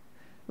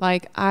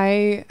 like,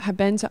 I have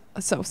been to,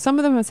 so some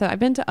of them have said, I've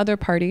been to other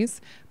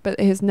parties, but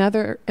it has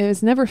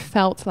never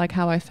felt like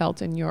how I felt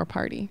in your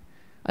party.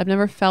 I've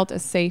never felt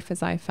as safe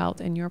as I felt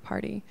in your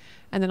party.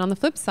 And then on the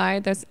flip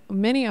side, there's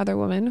many other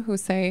women who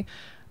say,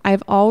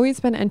 I've always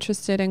been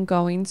interested in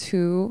going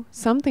to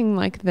something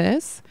like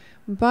this,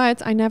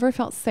 but I never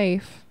felt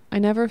safe. I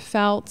never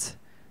felt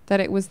that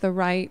it was the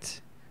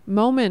right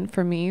moment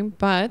for me.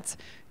 But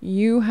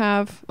you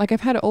have, like,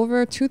 I've had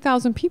over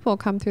 2,000 people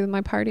come through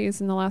my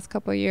parties in the last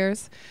couple of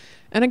years.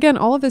 And again,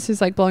 all of this is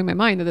like blowing my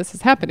mind that this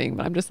is happening,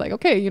 but I'm just like,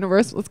 okay,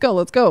 universe, let's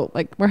go.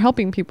 Like, we're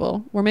helping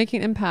people. We're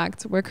making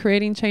impact. We're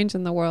creating change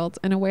in the world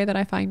in a way that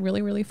I find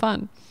really, really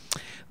fun.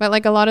 But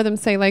like, a lot of them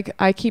say, like,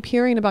 I keep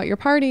hearing about your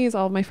parties.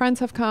 All of my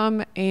friends have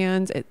come.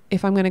 And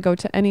if I'm going to go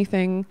to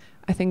anything,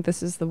 I think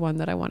this is the one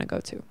that I want to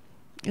go to.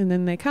 And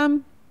then they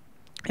come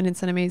and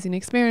it's an amazing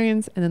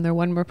experience. And then they're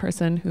one more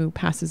person who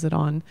passes it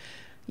on,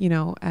 you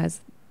know, as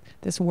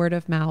this word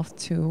of mouth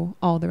to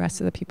all the rest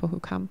of the people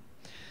who come.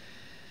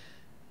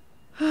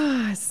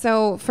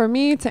 So for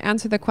me to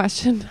answer the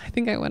question, I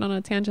think I went on a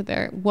tangent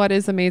there. What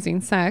is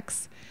amazing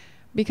sex?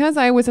 Because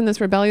I was in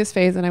this rebellious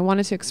phase and I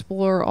wanted to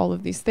explore all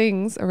of these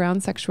things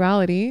around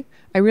sexuality,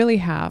 I really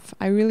have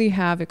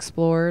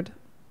explored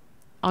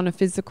on a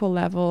physical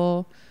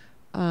level,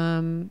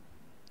 the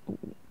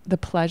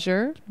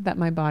pleasure that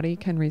my body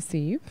can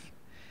receive.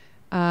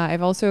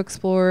 I've also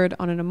explored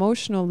on an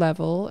emotional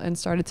level and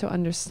started to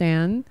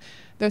understand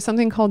there's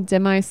something called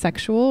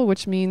demisexual,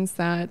 which means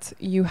that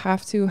you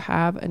have to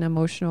have an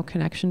emotional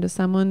connection to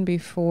someone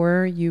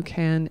before you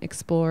can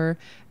explore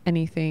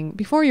anything,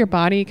 before your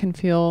body can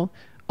feel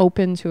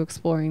open to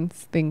exploring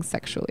things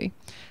sexually.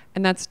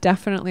 And that's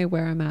definitely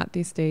where I'm at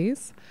these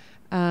days.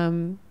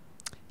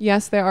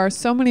 Yes, there are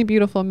so many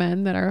beautiful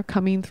men that are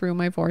coming through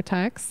my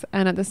vortex.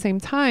 And at the same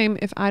time,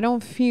 if I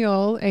don't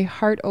feel a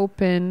heart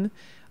open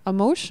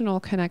emotional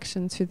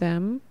connection to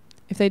them,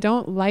 if they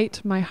don't light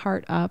my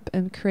heart up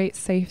and create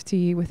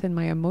safety within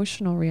my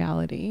emotional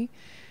reality,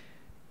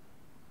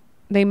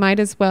 they might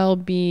as well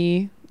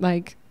be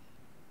like,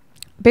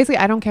 basically,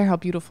 I don't care how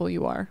beautiful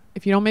you are.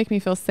 If you don't make me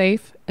feel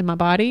safe in my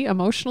body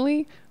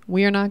emotionally,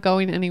 we are not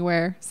going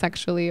anywhere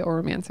sexually or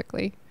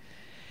romantically.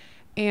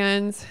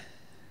 And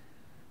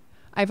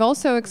I've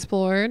also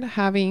explored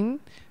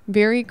having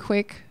very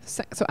quick,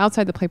 so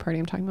outside the play party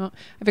I'm talking about,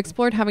 I've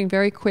explored having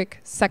very quick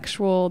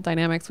sexual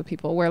dynamics with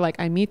people where, like,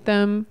 I meet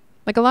them.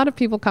 Like, a lot of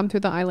people come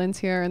through the islands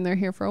here and they're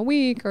here for a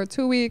week or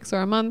 2 weeks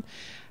or a month.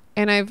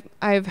 And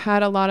I've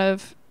had a lot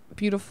of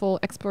beautiful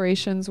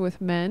explorations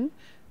with men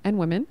and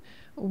women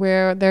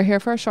where they're here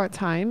for a short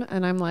time.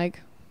 And I'm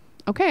like,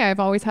 okay, I've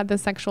always had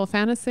this sexual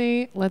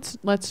fantasy.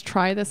 Let's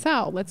try this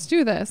out. Let's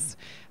do this.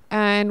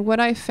 And what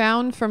I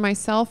found for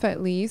myself,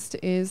 at least,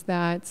 is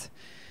that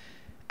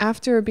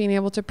after being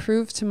able to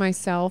prove to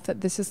myself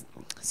that this is,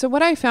 so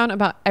what I found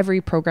about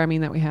every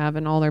programming that we have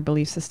and all our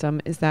belief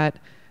system is that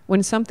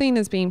when something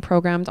is being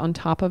programmed on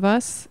top of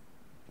us,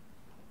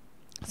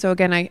 so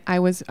again, I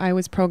was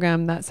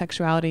programmed that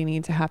sexuality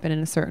needed to happen in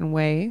a certain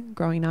way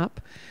growing up.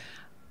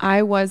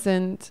 I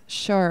wasn't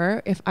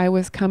sure if I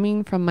was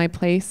coming from my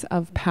place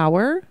of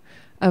power,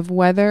 of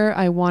whether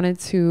I wanted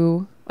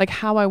to, like,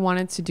 how I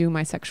wanted to do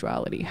my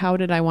sexuality. How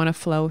did I want to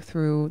flow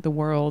through the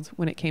world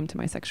when it came to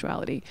my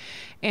sexuality?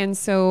 And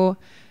so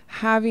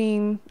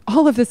having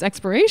all of this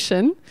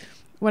exploration,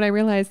 what I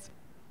realized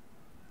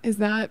is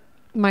that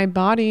my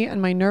body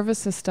and my nervous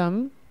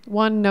system,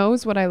 one,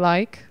 knows what I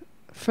like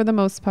for the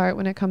most part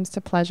when it comes to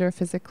pleasure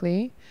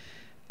physically,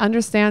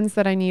 understands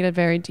that I need a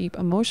very deep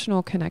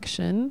emotional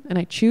connection, and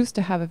I choose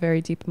to have a very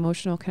deep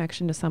emotional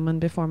connection to someone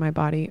before my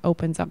body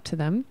opens up to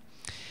them.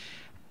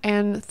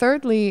 And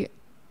thirdly,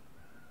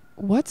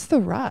 what's the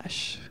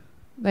rush?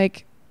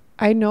 Like,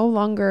 I no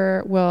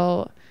longer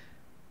will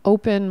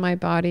open my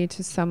body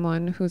to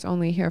someone who's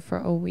only here for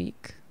a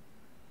week.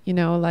 You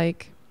know,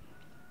 like,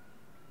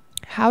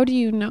 how do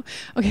you know?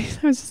 Okay,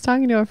 I was just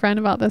talking to a friend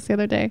about this the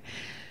other day,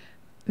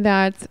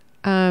 that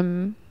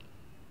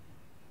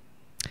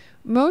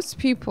most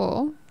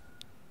people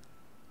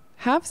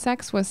have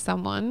sex with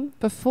someone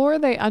before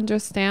they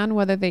understand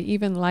whether they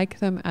even like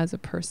them as a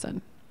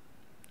person.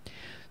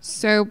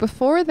 So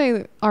before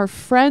they are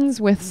friends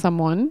with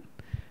someone,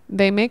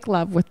 they make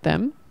love with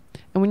them.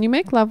 And when you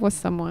make love with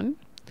someone,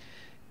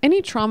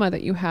 any trauma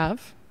that you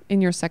have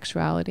in your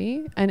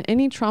sexuality, and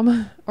any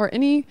trauma or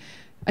any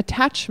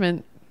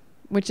attachment,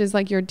 which is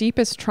like your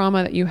deepest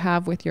trauma that you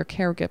have with your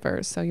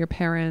caregivers, so your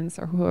parents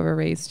or whoever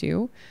raised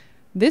you,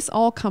 this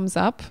all comes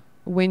up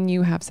when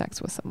you have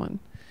sex with someone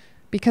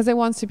because it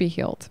wants to be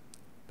healed.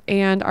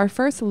 And our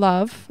first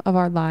love of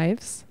our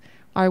lives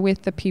are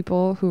with the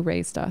people who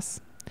raised us.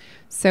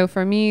 So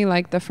for me,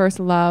 like the first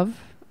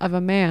love of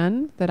a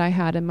man that I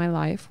had in my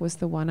life was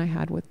the one I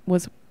had with,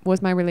 was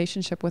my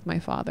relationship with my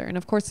father. And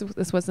of course,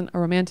 this wasn't a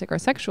romantic or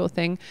sexual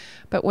thing,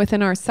 but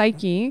within our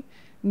psyche,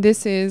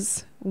 this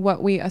is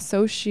what we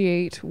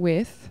associate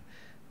with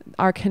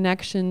our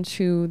connection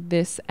to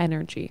this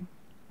energy.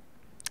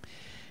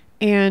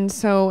 And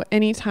so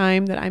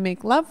anytime that I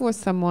make love with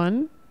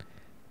someone,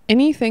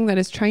 anything that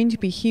is trying to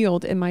be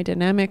healed in my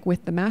dynamic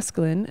with the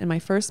masculine, and my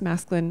first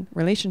masculine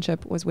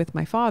relationship was with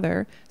my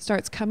father,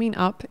 starts coming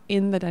up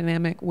in the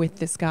dynamic with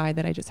this guy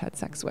that I just had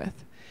sex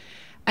with.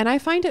 And I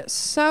find it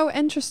so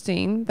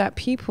interesting that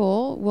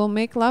people will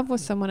make love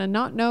with someone and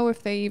not know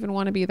if they even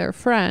want to be their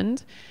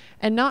friend,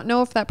 and not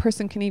know if that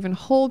person can even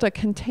hold a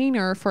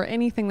container for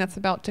anything that's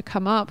about to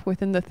come up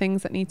within the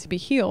things that need to be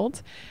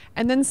healed.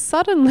 And then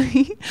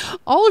suddenly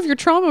all of your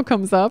trauma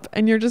comes up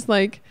and you're just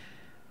like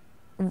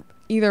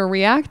either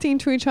reacting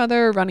to each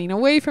other, running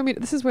away from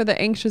it. This is where the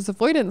anxious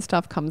avoidance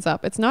stuff comes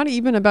up. It's not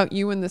even about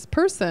you and this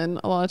person.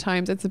 A lot of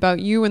times it's about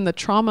you and the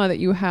trauma that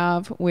you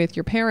have with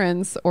your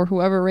parents or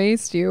whoever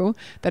raised you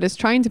that is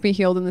trying to be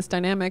healed in this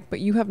dynamic,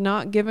 but you have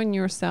not given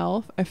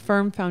yourself a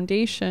firm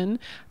foundation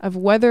of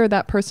whether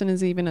that person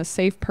is even a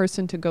safe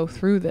person to go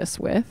through this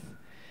with,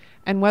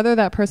 and whether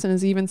that person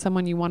is even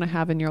someone you want to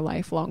have in your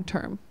life long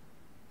term.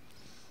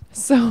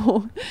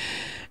 So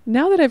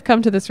now that I've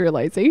come to this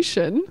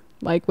realization,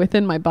 like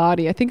within my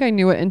body, I think I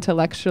knew it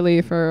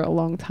intellectually for a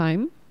long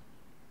time,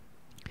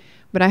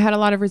 but I had a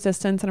lot of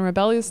resistance and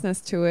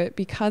rebelliousness to it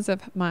because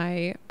of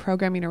my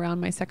programming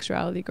around my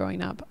sexuality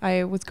growing up.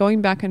 I was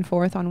going back and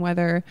forth on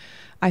whether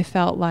I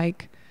felt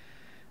like,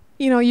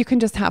 you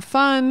can just have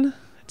fun,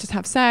 just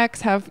have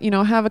sex, have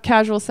a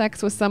casual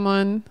sex with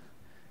someone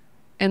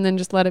and then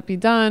just let it be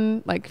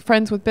done, like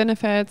friends with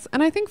benefits.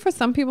 And I think for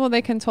some people,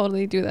 they can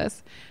totally do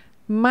this.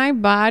 My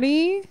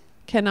body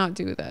cannot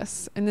do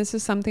this. And this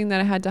is something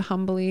that I had to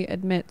humbly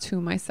admit to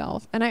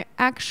myself. And I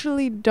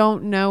actually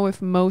don't know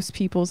if most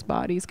people's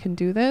bodies can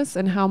do this,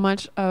 and how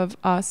much of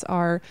us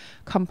are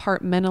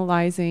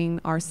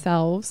compartmentalizing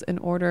ourselves in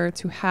order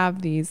to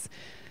have these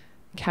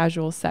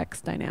casual sex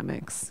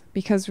dynamics.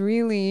 Because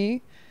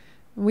really,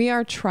 we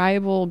are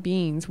tribal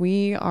beings.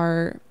 We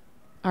are,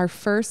 our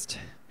first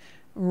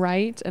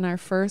right and our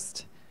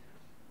first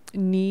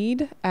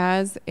need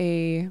as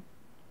a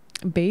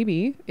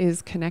baby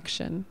is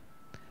connection.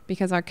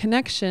 Because our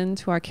connection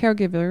to our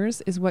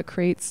caregivers is what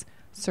creates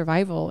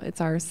survival. It's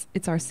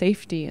our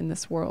safety in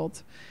this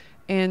world.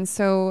 And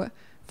so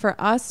for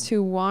us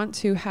to want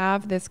to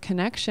have this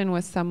connection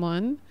with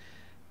someone,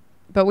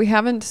 but we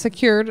haven't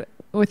secured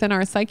within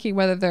our psyche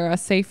whether they're a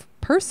safe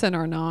person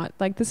or not,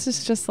 like this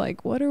is just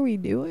like, what are we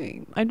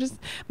doing?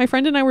 My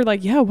friend and I were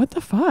like, yeah, what the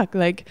fuck?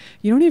 Like,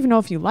 you don't even know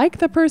if you like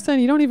the person.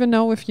 You don't even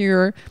know if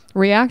you're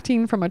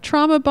reacting from a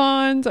trauma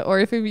bond or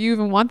if you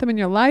even want them in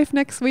your life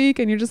next week,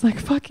 and you're just like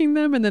fucking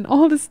them, and then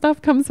all this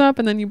stuff comes up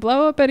and then you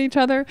blow up at each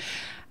other,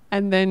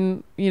 and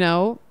then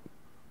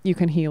you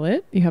can heal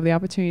it. You have the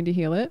opportunity to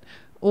heal it,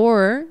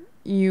 or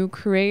you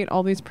create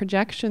all these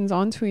projections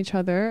onto each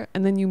other,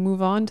 and then you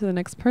move on to the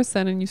next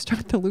person and you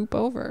start the loop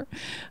over.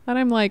 And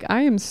I'm like,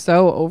 I am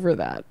so over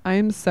that. I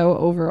am so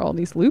over all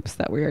these loops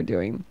that we are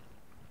doing.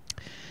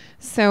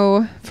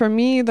 So for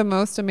me, the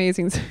most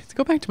amazing, to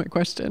go back to my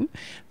question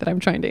that I'm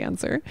trying to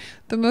answer,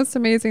 the most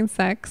amazing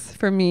sex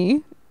for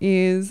me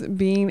is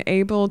being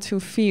able to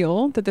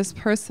feel that this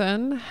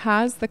person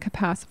has the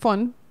capacity,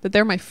 one, that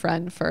they're my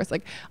friend first.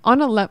 Like I'm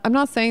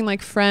not saying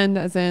like friend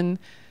as in,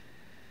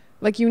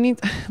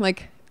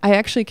 like I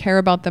actually care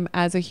about them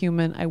as a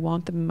human. I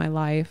want them in my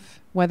life,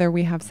 whether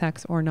we have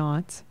sex or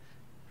not.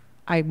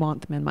 I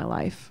want them in my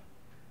life.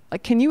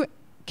 Like, can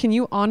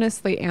you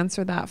honestly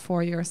answer that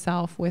for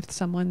yourself with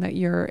someone that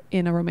you're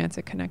in a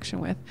romantic connection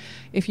with?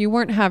 If you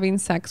weren't having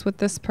sex with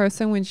this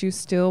person, would you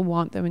still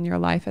want them in your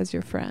life as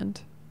your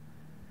friend?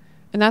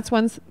 And that's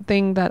one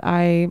thing that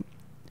I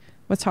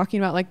was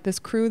talking about, like this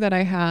crew that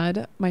I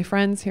had, my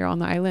friends here on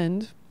the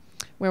island,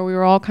 where we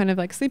were all kind of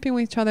like sleeping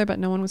with each other, but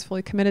no one was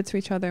fully committed to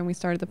each other, and we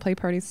started the play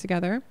parties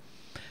together.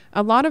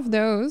 A lot of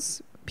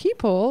those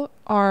people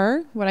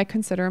are what I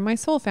consider my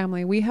soul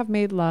family. We have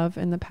made love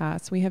in the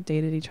past. We have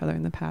dated each other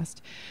in the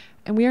past,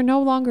 and we are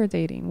no longer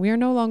dating. We are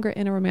no longer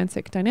in a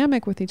romantic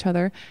dynamic with each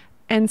other,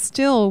 and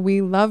still we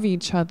love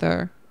each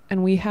other,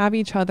 and we have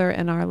each other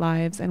in our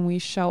lives, and we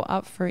show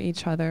up for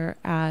each other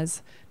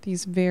as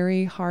these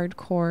very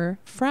hardcore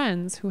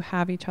friends who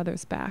have each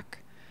other's back.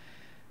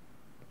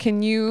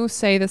 Can you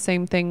say the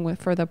same thing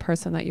for the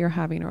person that you're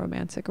having a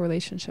romantic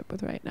relationship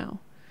with right now?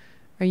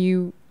 Are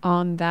you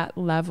on that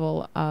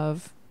level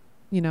of,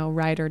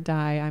 ride or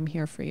die, I'm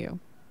here for you?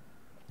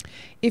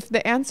 If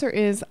the answer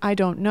is, I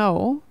don't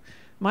know,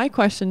 my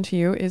question to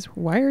you is,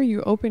 why are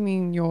you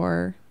opening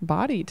your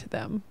body to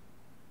them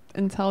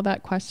until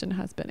that question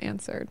has been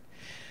answered?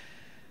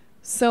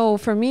 So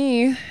for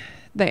me,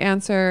 the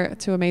answer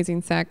to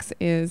amazing sex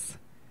is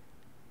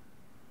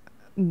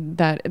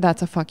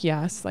that's a fuck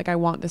yes. Like, I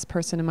want this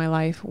person in my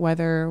life,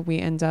 whether we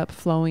end up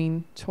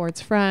flowing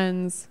towards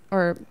friends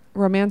or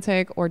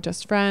romantic or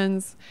just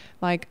friends.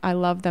 Like, I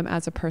love them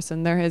as a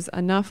person. There is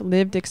enough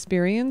lived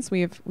experience.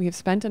 We have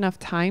spent enough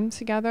time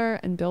together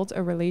and built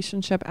a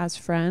relationship as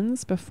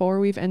friends before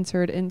we've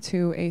entered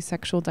into a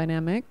sexual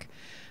dynamic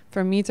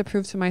for me to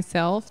prove to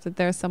myself that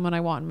there's someone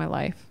I want in my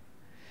life.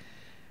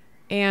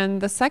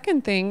 And the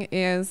second thing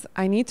is,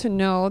 I need to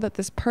know that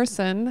this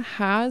person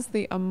has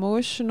the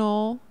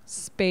emotional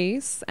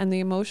space and the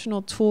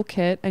emotional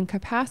toolkit and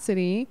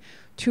capacity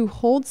to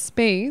hold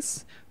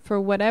space for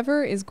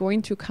whatever is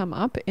going to come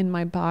up in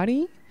my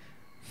body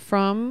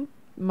from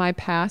my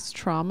past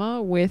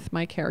trauma with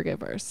my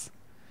caregivers.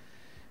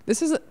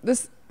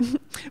 This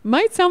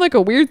might sound like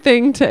a weird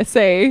thing to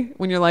say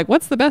when you're like,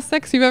 what's the best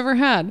sex you've ever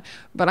had?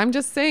 But I'm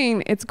just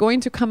saying, it's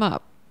going to come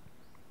up.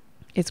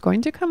 It's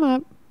going to come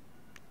up.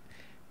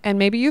 And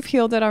maybe you've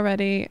healed it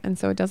already, and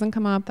so it doesn't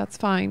come up, that's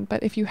fine.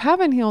 But if you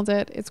haven't healed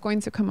it, it's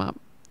going to come up.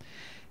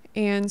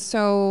 And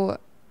so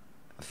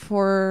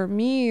for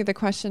me, the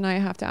question I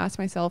have to ask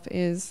myself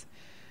is,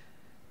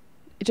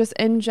 just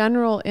in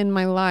general in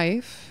my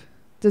life,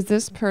 does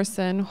this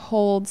person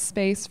hold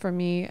space for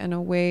me in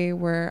a way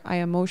where I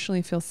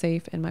emotionally feel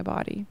safe in my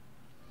body?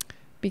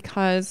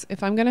 Because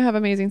if I'm going to have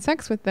amazing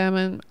sex with them,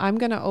 and I'm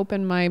going to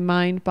open my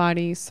mind,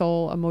 body,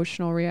 soul,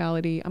 emotional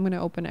reality, I'm going to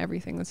open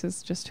everything. This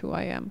is just who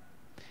I am.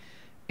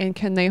 And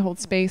can they hold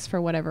space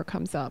for whatever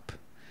comes up?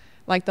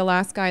 Like the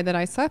last guy that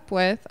I slept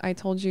with, I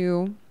told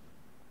you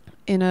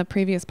in a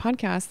previous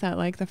podcast that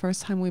like the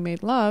first time we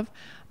made love,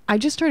 I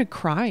just started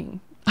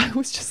crying. I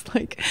was just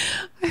like,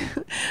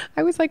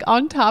 I was like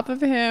on top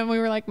of him. We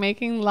were like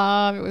making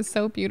love. It was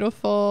so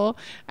beautiful.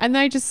 And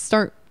then I just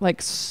start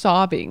like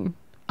sobbing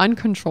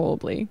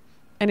uncontrollably.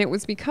 And it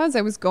was because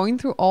I was going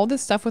through all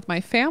this stuff with my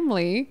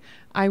family.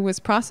 I was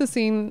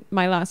processing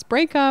my last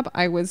breakup.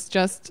 I was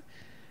just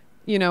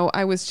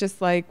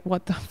like,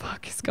 what the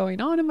fuck is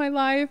going on in my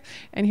life?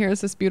 And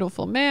here's this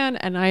beautiful man.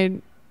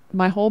 And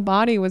my whole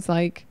body was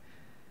like,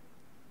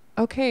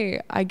 okay,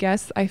 I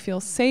guess I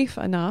feel safe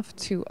enough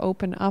to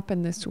open up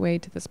in this way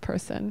to this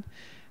person.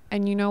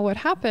 And you know what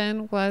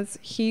happened was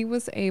he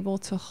was able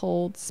to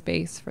hold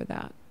space for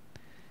that.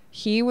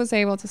 He was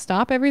able to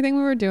stop everything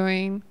we were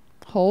doing,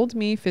 hold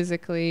me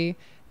physically,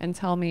 and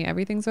tell me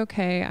everything's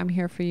okay. I'm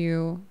here for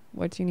you.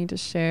 What do you need to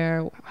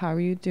share? How are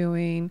you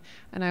doing?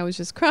 And I was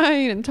just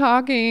crying and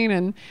talking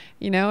and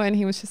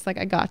he was just like,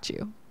 I got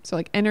you. So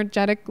like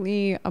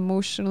energetically,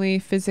 emotionally,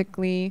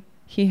 physically,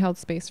 he held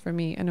space for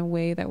me in a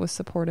way that was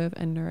supportive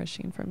and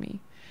nourishing for me.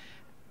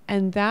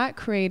 And that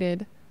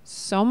created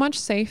so much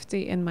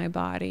safety in my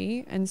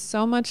body and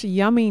so much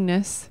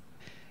yumminess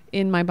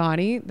in my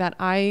body that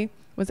I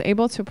was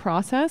able to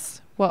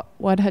process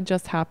what had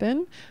just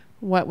happened,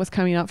 what was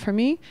coming up for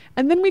me.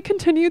 And then we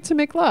continued to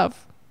make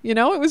love. It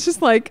was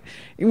just like,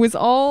 it was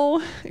all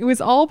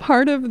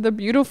part of the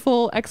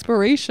beautiful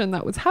exploration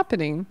that was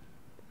happening.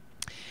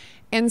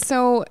 And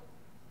so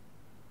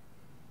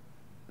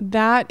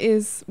that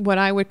is what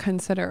I would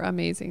consider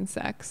amazing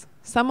sex.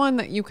 Someone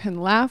that you can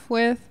laugh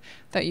with,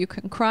 that you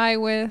can cry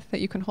with,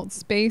 that you can hold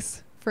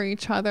space for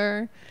each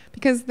other.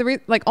 Because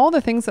all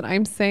the things that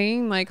I'm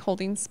saying, like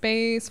holding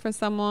space for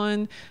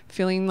someone,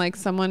 feeling like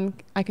someone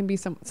can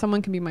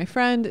be my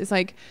friend, is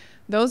like,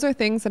 those are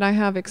things that I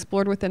have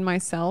explored within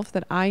myself,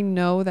 that I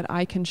know that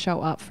I can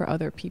show up for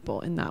other people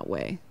in that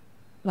way.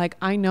 Like,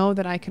 I know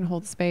that I can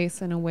hold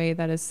space in a way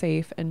that is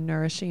safe and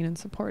nourishing and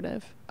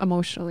supportive,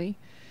 emotionally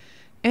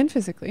and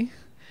physically.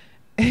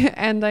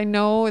 And I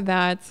know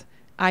that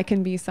I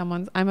can be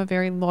I'm a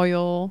very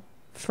loyal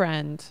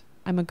friend.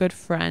 I'm a good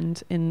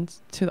friend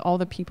to all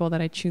the people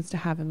that I choose to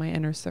have in my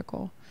inner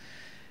circle.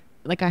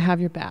 Like, I have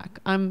your back.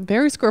 I'm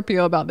very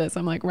Scorpio about this.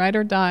 I'm like, ride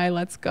or die,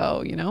 let's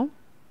go,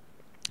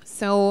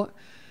 So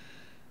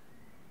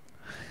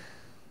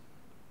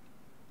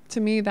to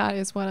me, that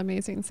is what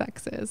amazing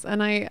sex is.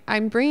 And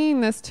I'm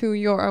bringing this to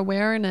your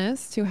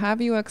awareness to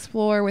have you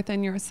explore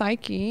within your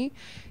psyche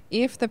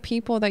if the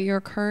people that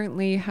you're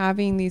currently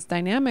having these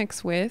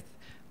dynamics with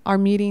are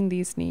meeting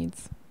these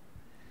needs.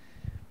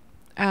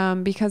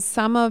 Because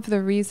some of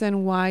the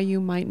reason why you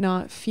might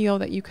not feel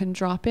that you can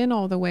drop in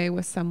all the way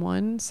with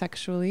someone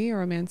sexually or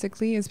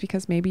romantically is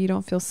because maybe you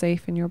don't feel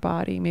safe in your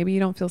body. Maybe you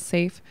don't feel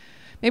safe.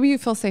 Maybe you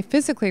feel safe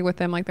physically with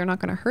them, like they're not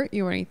going to hurt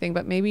you or anything,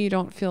 but maybe you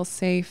don't feel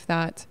safe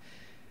that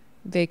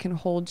they can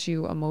hold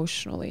you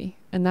emotionally.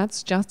 And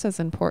that's just as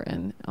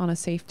important on a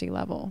safety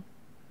level.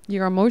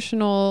 Your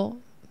emotional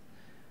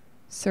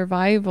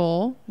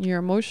survival, your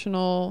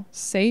emotional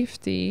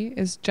safety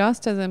is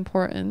just as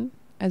important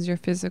as your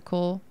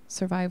physical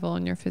survival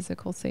and your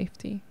physical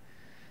safety.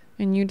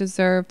 And you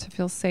deserve to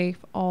feel safe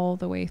all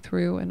the way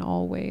through in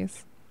all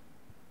ways.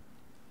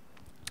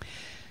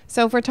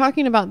 So if we're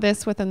talking about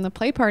this within the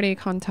play party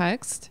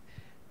context,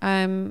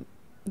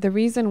 the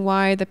reason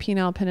why the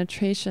penile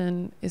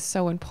penetration is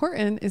so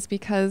important is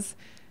because,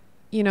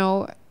 you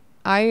know,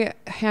 I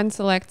hand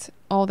select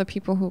all the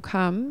people who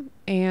come,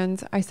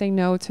 and I say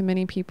no to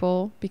many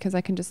people because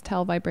I can just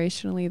tell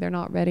vibrationally they're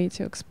not ready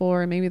to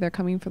explore. Maybe they're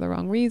coming for the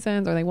wrong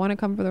reasons, or they want to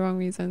come for the wrong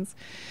reasons.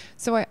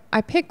 So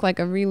I pick like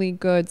a really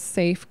good,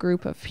 safe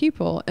group of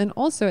people. And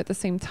also at the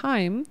same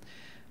time,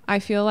 I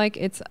feel like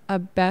it's a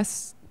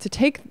best to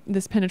take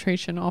this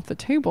penetration off the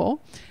table,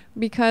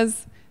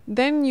 because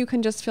then you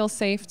can just feel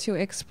safe to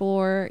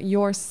explore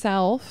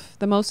yourself.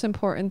 The most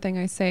important thing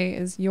I say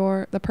is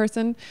the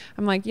person.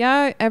 I'm like,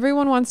 yeah,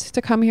 everyone wants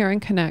to come here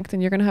and connect,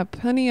 and you're going to have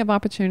plenty of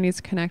opportunities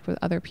to connect with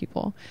other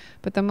people.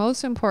 But the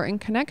most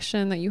important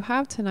connection that you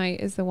have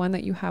tonight is the one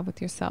that you have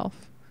with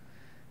yourself.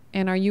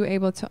 And are you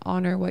able to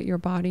honor what your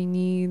body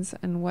needs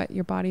and what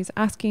your body's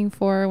asking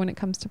for when it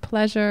comes to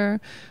pleasure,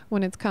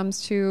 when it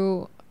comes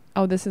to,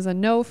 oh, this is a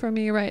no for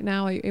me right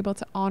now? Are you able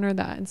to honor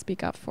that and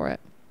speak up for it?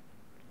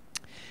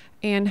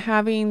 And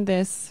having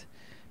this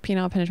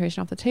penile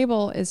penetration off the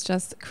table is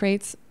just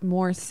creates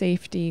more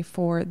safety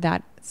for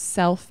that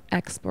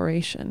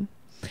self-exploration.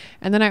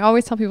 And then I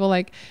always tell people,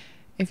 like,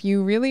 if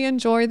you really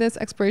enjoy this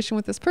exploration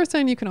with this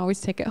person, you can always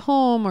take it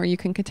home, or you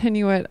can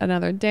continue it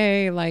another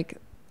day. Like,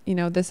 you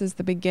know, this is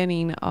the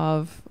beginning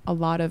of a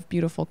lot of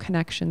beautiful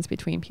connections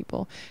between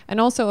people. And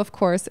also, of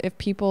course, if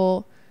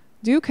people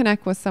do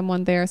connect with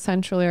someone there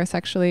sensually or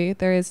sexually,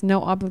 there is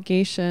no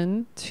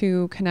obligation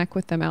to connect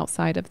with them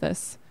outside of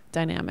this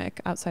dynamic,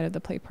 outside of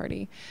the play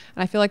party.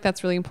 And I feel like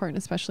that's really important,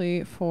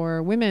 especially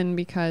for women,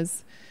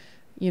 because,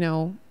 you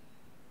know,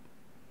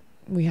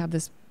 we have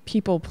this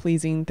people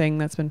pleasing thing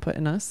that's been put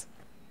in us.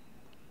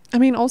 I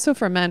mean, also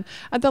for men.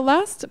 At the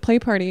last play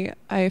party,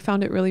 I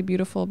found it really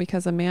beautiful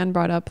because a man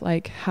brought up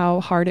like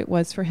how hard it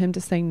was for him to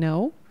say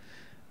no.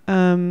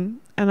 And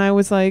I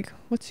was like,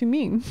 what do you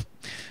mean?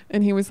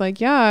 And he was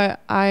like, yeah,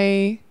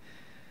 I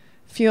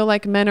feel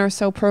like men are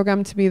so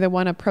programmed to be the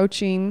one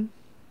approaching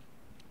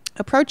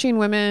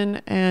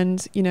women,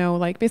 and, you know,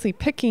 like basically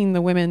picking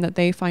the women that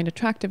they find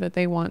attractive, that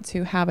they want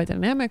to have a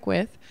dynamic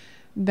with,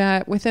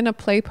 that within a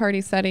play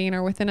party setting,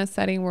 or within a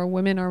setting where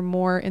women are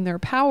more in their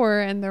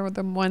power and they're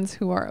the ones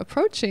who are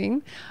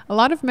approaching, a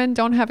lot of men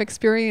don't have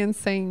experience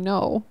saying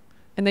no,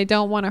 and they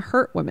don't want to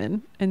hurt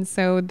women. And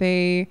so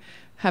they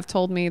have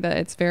told me that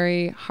it's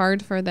very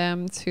hard for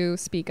them to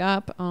speak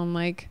up on,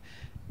 like,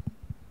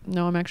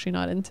 no, I'm actually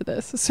not into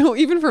this. So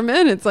even for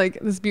men, it's like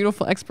this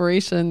beautiful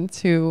exploration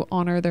to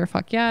honor their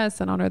fuck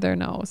yes and honor their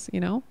no's,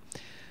 you know?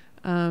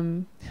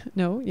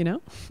 No, you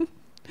know?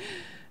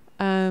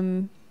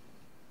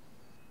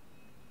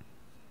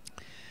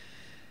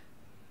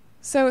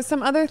 So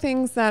some other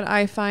things that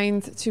I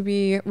find to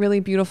be really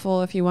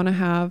beautiful if you want to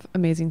have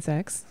amazing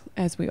sex,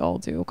 as we all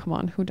do, come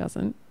on, who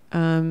doesn't?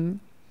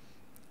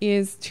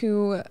 Is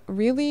to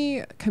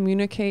really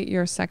communicate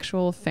your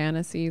sexual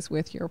fantasies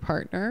with your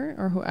partner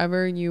or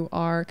whoever you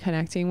are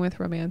connecting with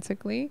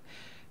romantically,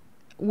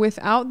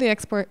 without the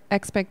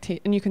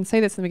expectation. And you can say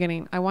this in the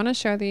beginning: I want to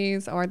share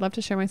these, or I'd love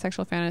to share my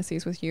sexual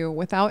fantasies with you,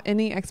 without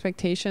any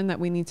expectation that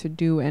we need to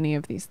do any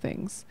of these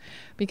things.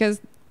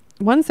 Because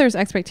once there's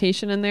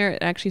expectation in there,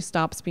 it actually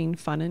stops being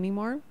fun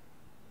anymore.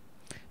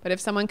 But if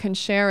someone can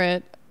share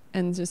it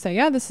and just say,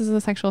 yeah, this is a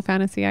sexual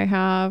fantasy I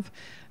have,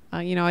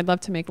 you know, I'd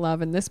love to make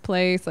love in this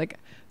place. Like,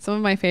 some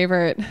of my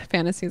favorite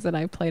fantasies that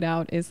I've played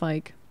out is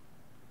like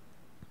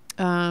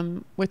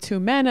with two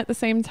men at the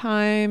same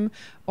time,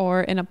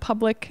 or in a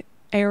public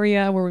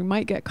area where we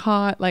might get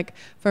caught. Like,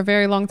 for a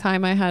very long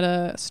time, I had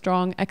a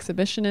strong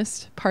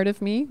exhibitionist part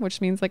of me,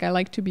 which means like I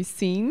like to be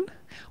seen,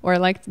 or I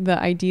like the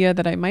idea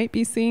that I might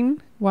be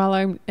seen while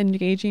I'm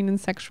engaging in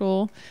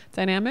sexual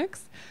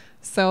dynamics.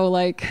 So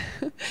like,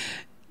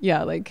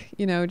 yeah, like,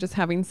 you know, just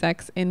having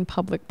sex in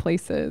public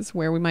places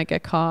where we might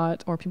get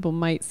caught or people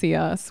might see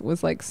us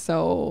was like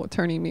so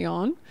turning me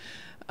on.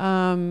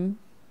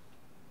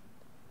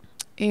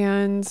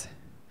 And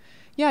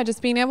yeah,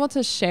 just being able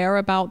to share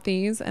about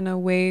these in a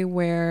way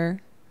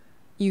where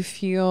you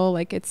feel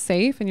like it's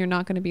safe and you're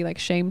not going to be like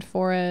shamed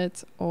for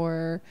it,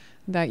 or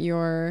that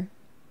you're,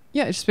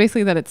 yeah, it's just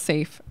basically that it's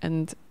safe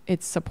and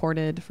it's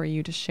supported for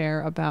you to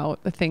share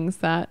about the things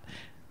that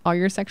are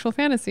your sexual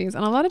fantasies.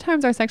 And a lot of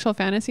times our sexual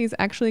fantasies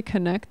actually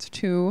connect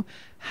to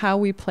how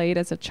we played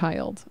as a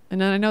child.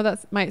 And I know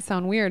that might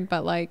sound weird,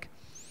 but like,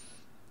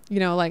 you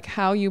know, like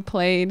how you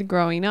played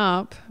growing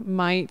up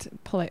might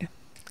play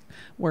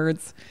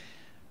words.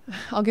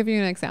 I'll give you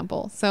an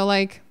example. So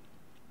like,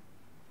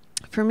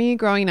 for me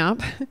growing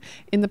up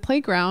in the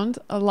playground,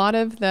 a lot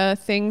of the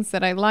things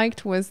that I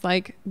liked was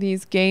like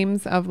these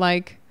games of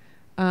like,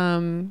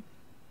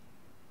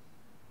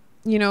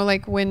 you know,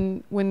 like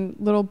when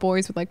little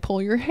boys would like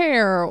pull your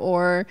hair,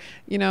 or,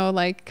 you know,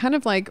 like kind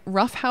of like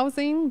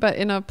roughhousing, but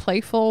in a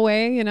playful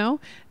way, you know,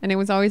 and it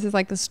was always just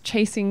like this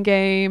chasing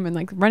game and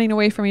like running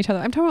away from each other.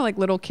 I'm talking about like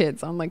little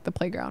kids on like the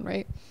playground,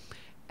 right?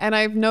 And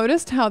I've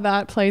noticed how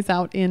that plays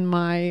out in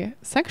my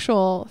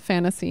sexual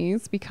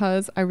fantasies,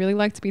 because I really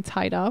like to be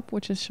tied up,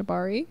 which is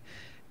shibari.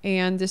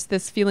 And just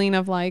this feeling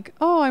of like,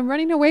 oh, I'm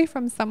running away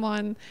from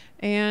someone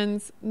and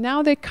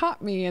now they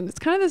caught me. And it's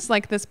kind of this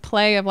like this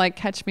play of like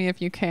catch me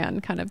if you can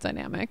kind of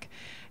dynamic.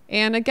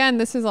 And again,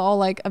 this is all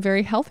like a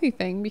very healthy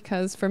thing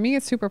because for me,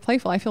 it's super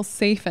playful. I feel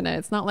safe in it.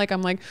 It's not like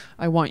I'm like,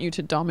 I want you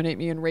to dominate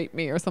me and rape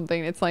me or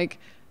something. It's like,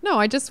 no,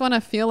 I just want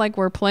to feel like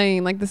we're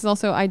playing. Like this is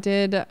also, I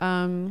did, a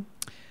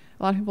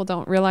lot of people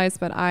don't realize,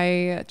 but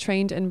I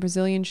trained in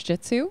Brazilian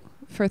Jiu-Jitsu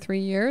for 3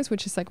 years,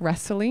 which is like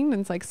wrestling,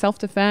 and it's like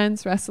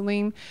self-defense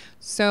wrestling.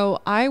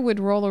 So I would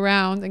roll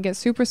around and get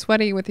super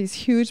sweaty with these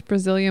huge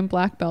Brazilian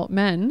black belt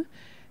men.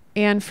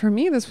 And for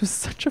me, this was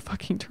such a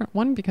fucking turn.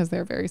 One, because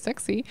they're very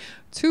sexy.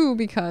 Two,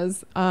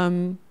 because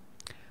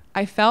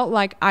I felt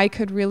like I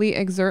could really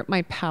exert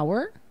my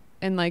power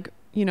and like,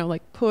 you know,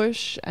 like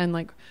push and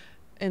like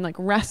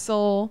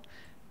wrestle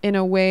in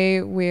a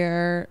way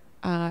where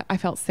I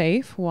felt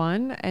safe,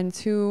 one. And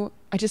two,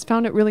 I just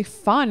found it really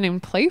fun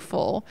and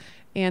playful.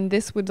 And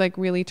this would like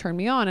really turn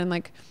me on. And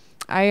like,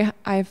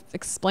 I've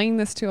explained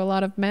this to a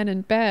lot of men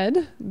in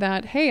bed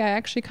that, hey, I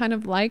actually kind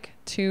of like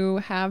to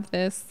have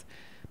this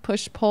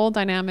push-pull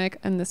dynamic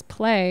and this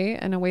play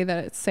in a way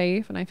that it's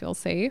safe and I feel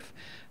safe.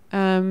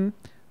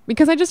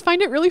 Because I just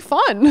find it really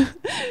fun.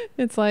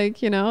 It's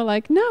like, you know,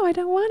 like, no, I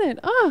don't want it.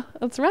 Oh,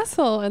 let's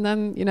wrestle. And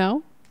then, you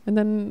know, and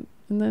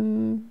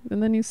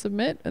then you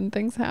submit and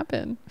things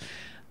happen.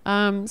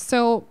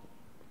 So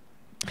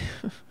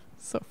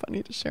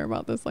funny to share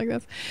about this like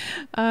this.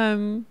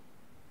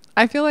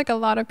 I feel like a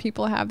lot of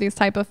people have these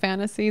type of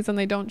fantasies and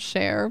they don't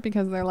share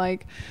because they're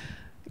like,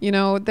 you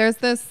know, there's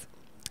this,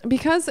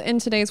 because in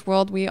today's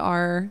world we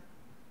are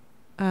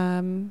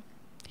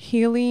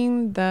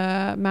healing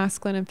the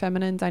masculine and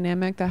feminine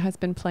dynamic that has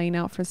been playing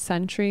out for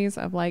centuries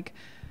of like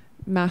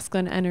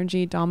masculine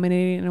energy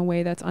dominating in a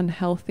way that's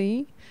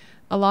unhealthy.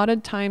 A lot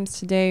of times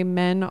today,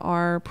 men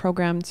are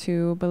programmed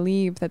to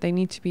believe that they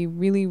need to be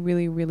really,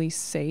 really, really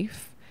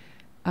safe,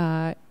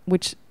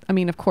 which, I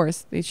mean, of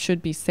course, it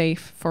should be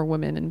safe for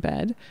women in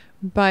bed,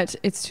 but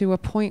it's to a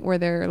point where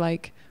they're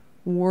like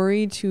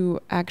worried to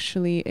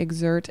actually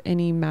exert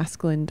any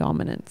masculine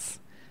dominance.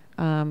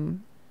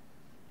 And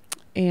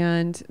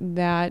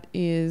that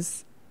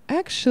is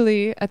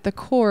actually at the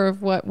core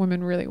of what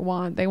women really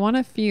want. They want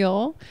to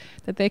feel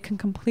that they can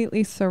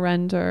completely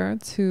surrender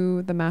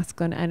to the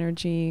masculine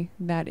energy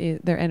that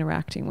they're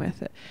interacting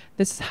with.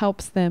 This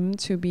helps them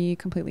to be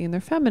completely in their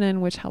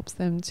feminine, which helps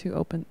them to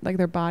open, like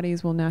their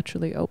bodies will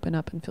naturally open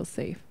up and feel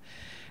safe.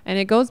 And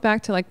it goes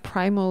back to like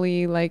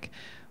primally, like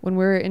when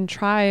we're in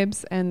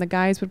tribes and the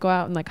guys would go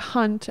out and like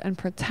hunt and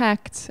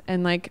protect,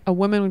 and like a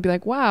woman would be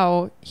like,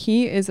 wow,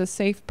 he is a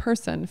safe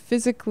person.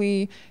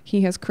 Physically,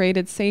 he has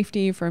created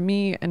safety for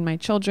me and my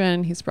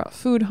children. He's brought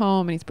food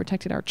home and he's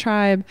protected our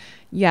tribe.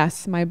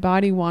 Yes, my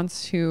body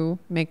wants to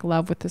make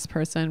love with this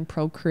person,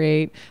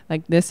 procreate.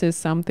 Like this is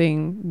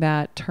something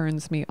that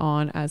turns me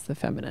on as the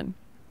feminine.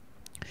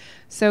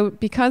 So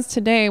because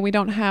today we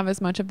don't have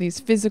as much of these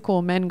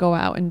physical men go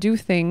out and do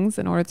things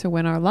in order to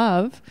win our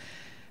love,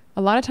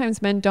 a lot of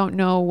times men don't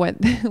know what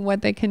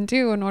what they can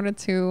do in order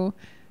to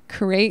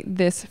create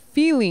this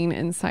feeling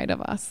inside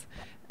of us.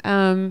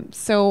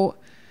 So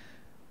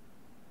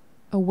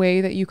a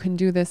way that you can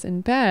do this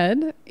in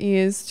bed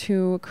is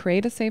to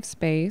create a safe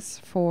space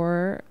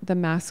for the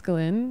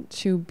masculine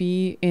to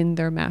be in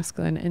their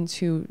masculine and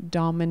to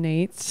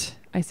dominate.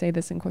 I say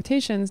this in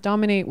quotations,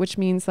 dominate, which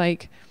means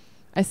like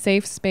a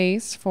safe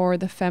space for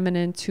the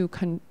feminine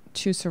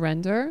to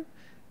surrender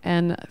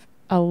and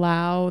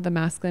allow the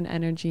masculine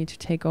energy to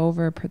take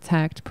over,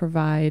 protect,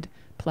 provide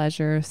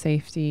pleasure,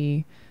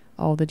 safety,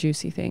 all the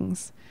juicy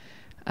things.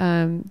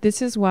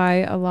 This is why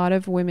a lot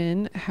of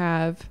women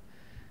have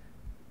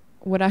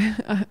I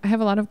have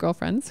a lot of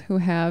girlfriends who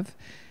have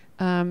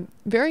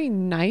very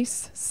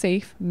nice,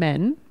 safe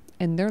men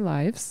in their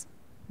lives.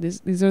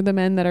 These are the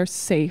men that are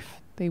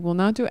safe. They will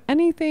not do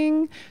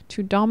anything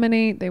to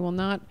dominate. They will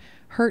not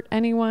hurt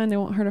anyone. They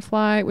won't hurt a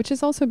fly, which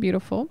is also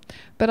beautiful.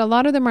 But a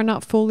lot of them are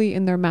not fully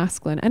in their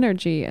masculine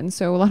energy. And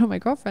so a lot of my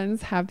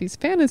girlfriends have these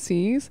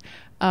fantasies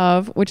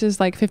of, which is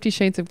like 50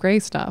 Shades of Grey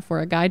stuff, where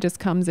a guy just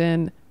comes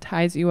in,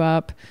 ties you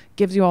up,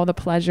 gives you all the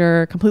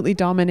pleasure, completely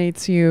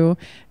dominates you.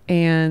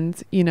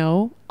 And, you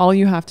know, all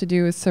you have to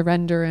do is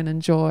surrender and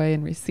enjoy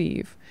and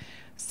receive.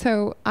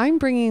 So I'm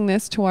bringing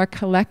this to our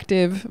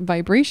collective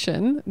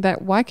vibration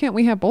that why can't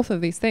we have both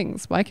of these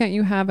things? Why can't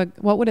you have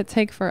what would it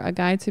take for a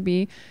guy to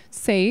be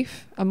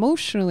safe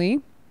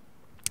emotionally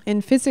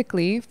and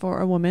physically for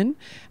a woman,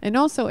 and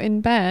also in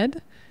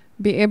bed,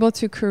 be able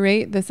to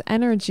create this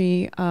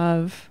energy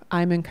of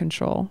I'm in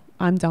control,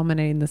 I'm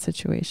dominating the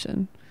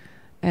situation,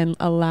 and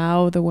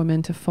allow the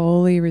woman to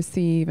fully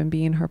receive and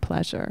be in her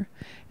pleasure.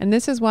 And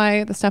this is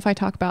why the stuff I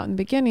talk about in the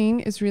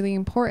beginning is really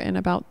important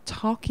about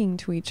talking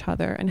to each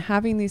other and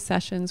having these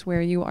sessions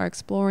where you are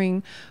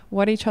exploring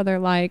what each other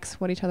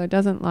likes, what each other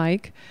doesn't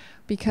like.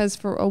 Because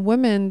for a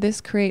woman, this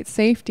creates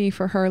safety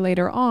for her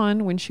later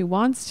on when she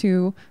wants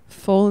to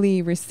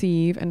fully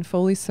receive and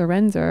fully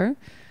surrender.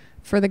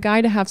 For the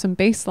guy to have some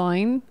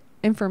baseline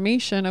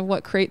information of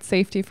what creates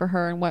safety for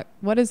her and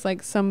what is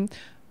like some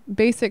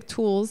basic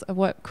tools of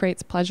what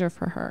creates pleasure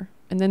for her.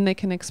 And then they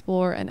can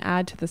explore and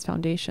add to this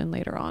foundation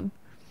later on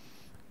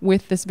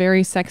with this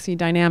very sexy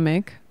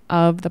dynamic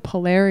of the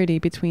polarity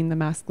between the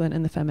masculine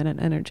and the feminine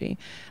energy.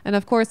 And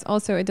of course,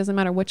 also, it doesn't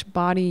matter which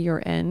body you're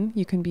in.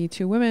 You can be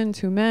 2 women,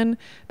 2 men,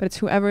 but it's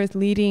whoever is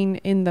leading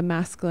in the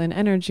masculine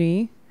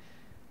energy,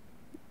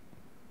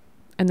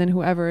 and then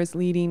whoever is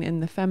leading in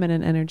the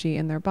feminine energy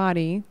in their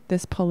body.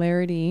 This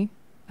polarity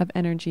of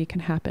energy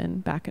can happen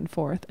back and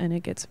forth, and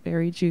it gets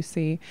very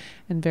juicy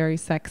and very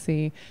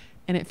sexy,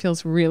 and it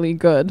feels really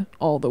good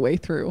all the way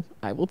through.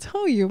 I will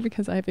tell you,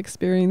 because I've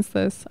experienced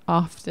this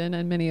often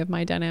in many of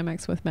my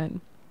dynamics with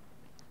men.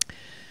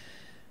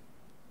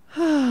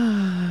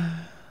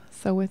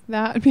 So with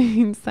that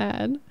being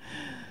said,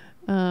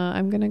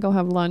 I'm going to go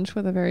have lunch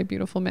with a very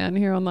beautiful man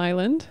here on the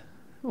island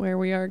where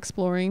we are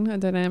exploring a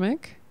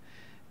dynamic.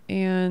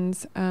 And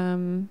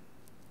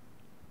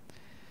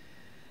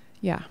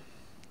yeah,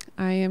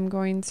 I am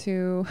going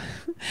to,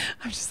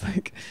 I'm just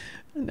like,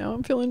 now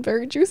I'm feeling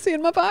very juicy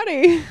in my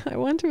body. I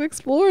want to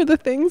explore the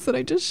things that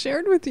I just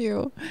shared with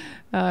you.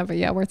 But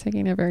yeah, we're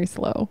taking it very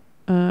slow,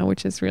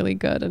 which is really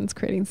good, and it's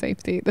creating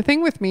safety. The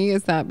thing with me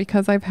is that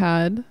because I've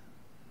had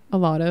a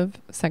lot of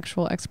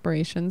sexual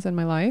explorations in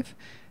my life,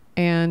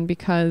 and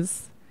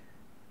because,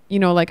 you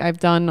know, like I've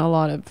done a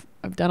lot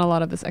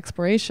of this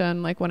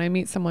exploration, like when I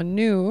meet someone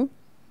new,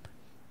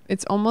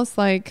 it's almost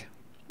like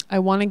I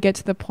want to get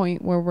to the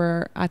point where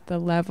we're at the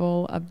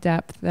level of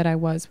depth that I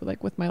was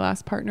with my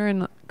last partner,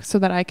 and so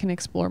that I can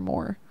explore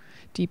more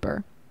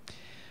deeper.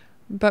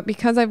 But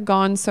because I've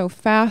gone so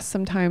fast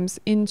sometimes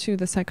into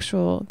the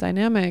sexual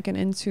dynamic and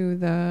into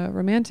the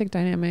romantic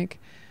dynamic,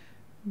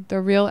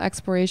 the real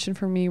exploration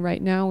for me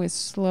right now is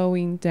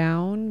slowing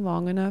down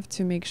long enough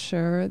to make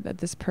sure that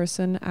this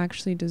person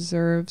actually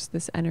deserves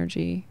this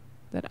energy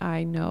that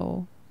I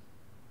know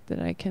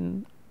that I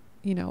can,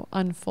 you know,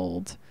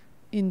 unfold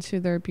into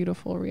their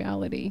beautiful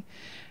reality.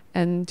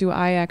 And do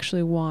I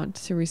actually want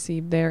to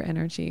receive their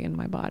energy in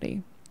my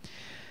body?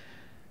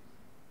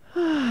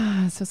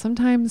 So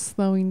sometimes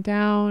slowing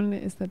down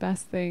is the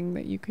best thing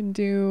that you can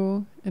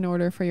do in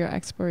order for your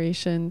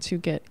exploration to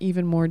get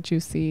even more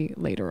juicy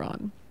later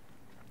on.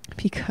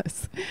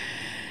 Because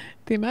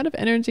the amount of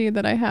energy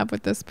that I have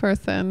with this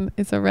person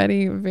is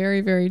already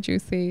very, very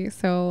juicy.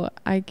 So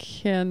I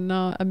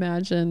cannot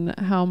imagine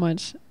how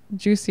much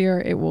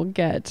juicier it will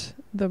get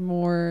the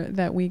more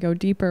that we go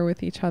deeper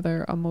with each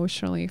other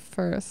emotionally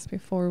first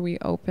before we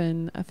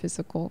open a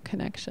physical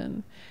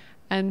connection.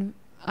 And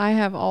I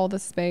have all the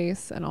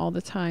space and all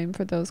the time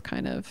for those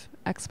kind of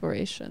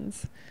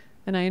explorations.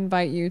 And I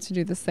invite you to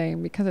do the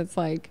same, because it's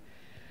like,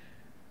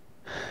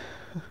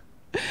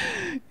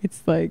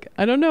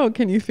 I don't know,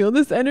 can you feel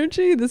this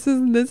energy? This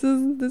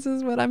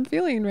is what I'm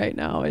feeling right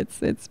now. It's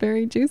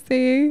very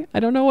juicy. I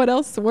don't know what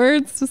else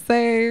words to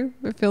say.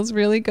 It feels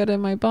really good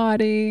in my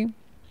body.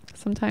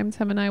 Sometimes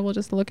him and I will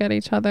just look at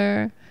each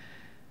other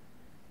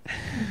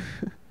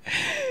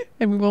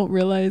and we won't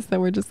realize that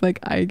we're just like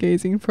eye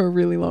gazing for a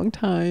really long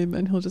time,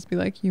 and he'll just be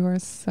like, "You are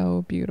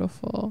so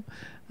beautiful."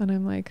 And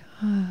I'm like,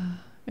 ah.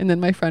 And then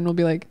my friend will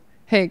be like,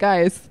 "Hey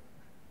guys,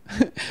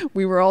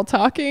 we were all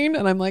talking,"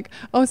 and I'm like,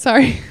 "Oh,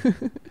 sorry."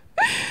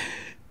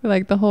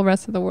 Like the whole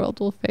rest of the world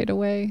will fade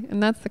away.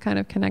 And that's the kind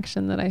of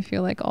connection that I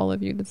feel like all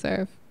of you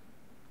deserve.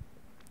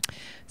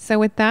 So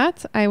with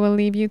that, I will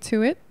leave you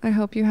to it. I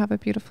hope you have a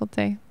beautiful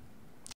day.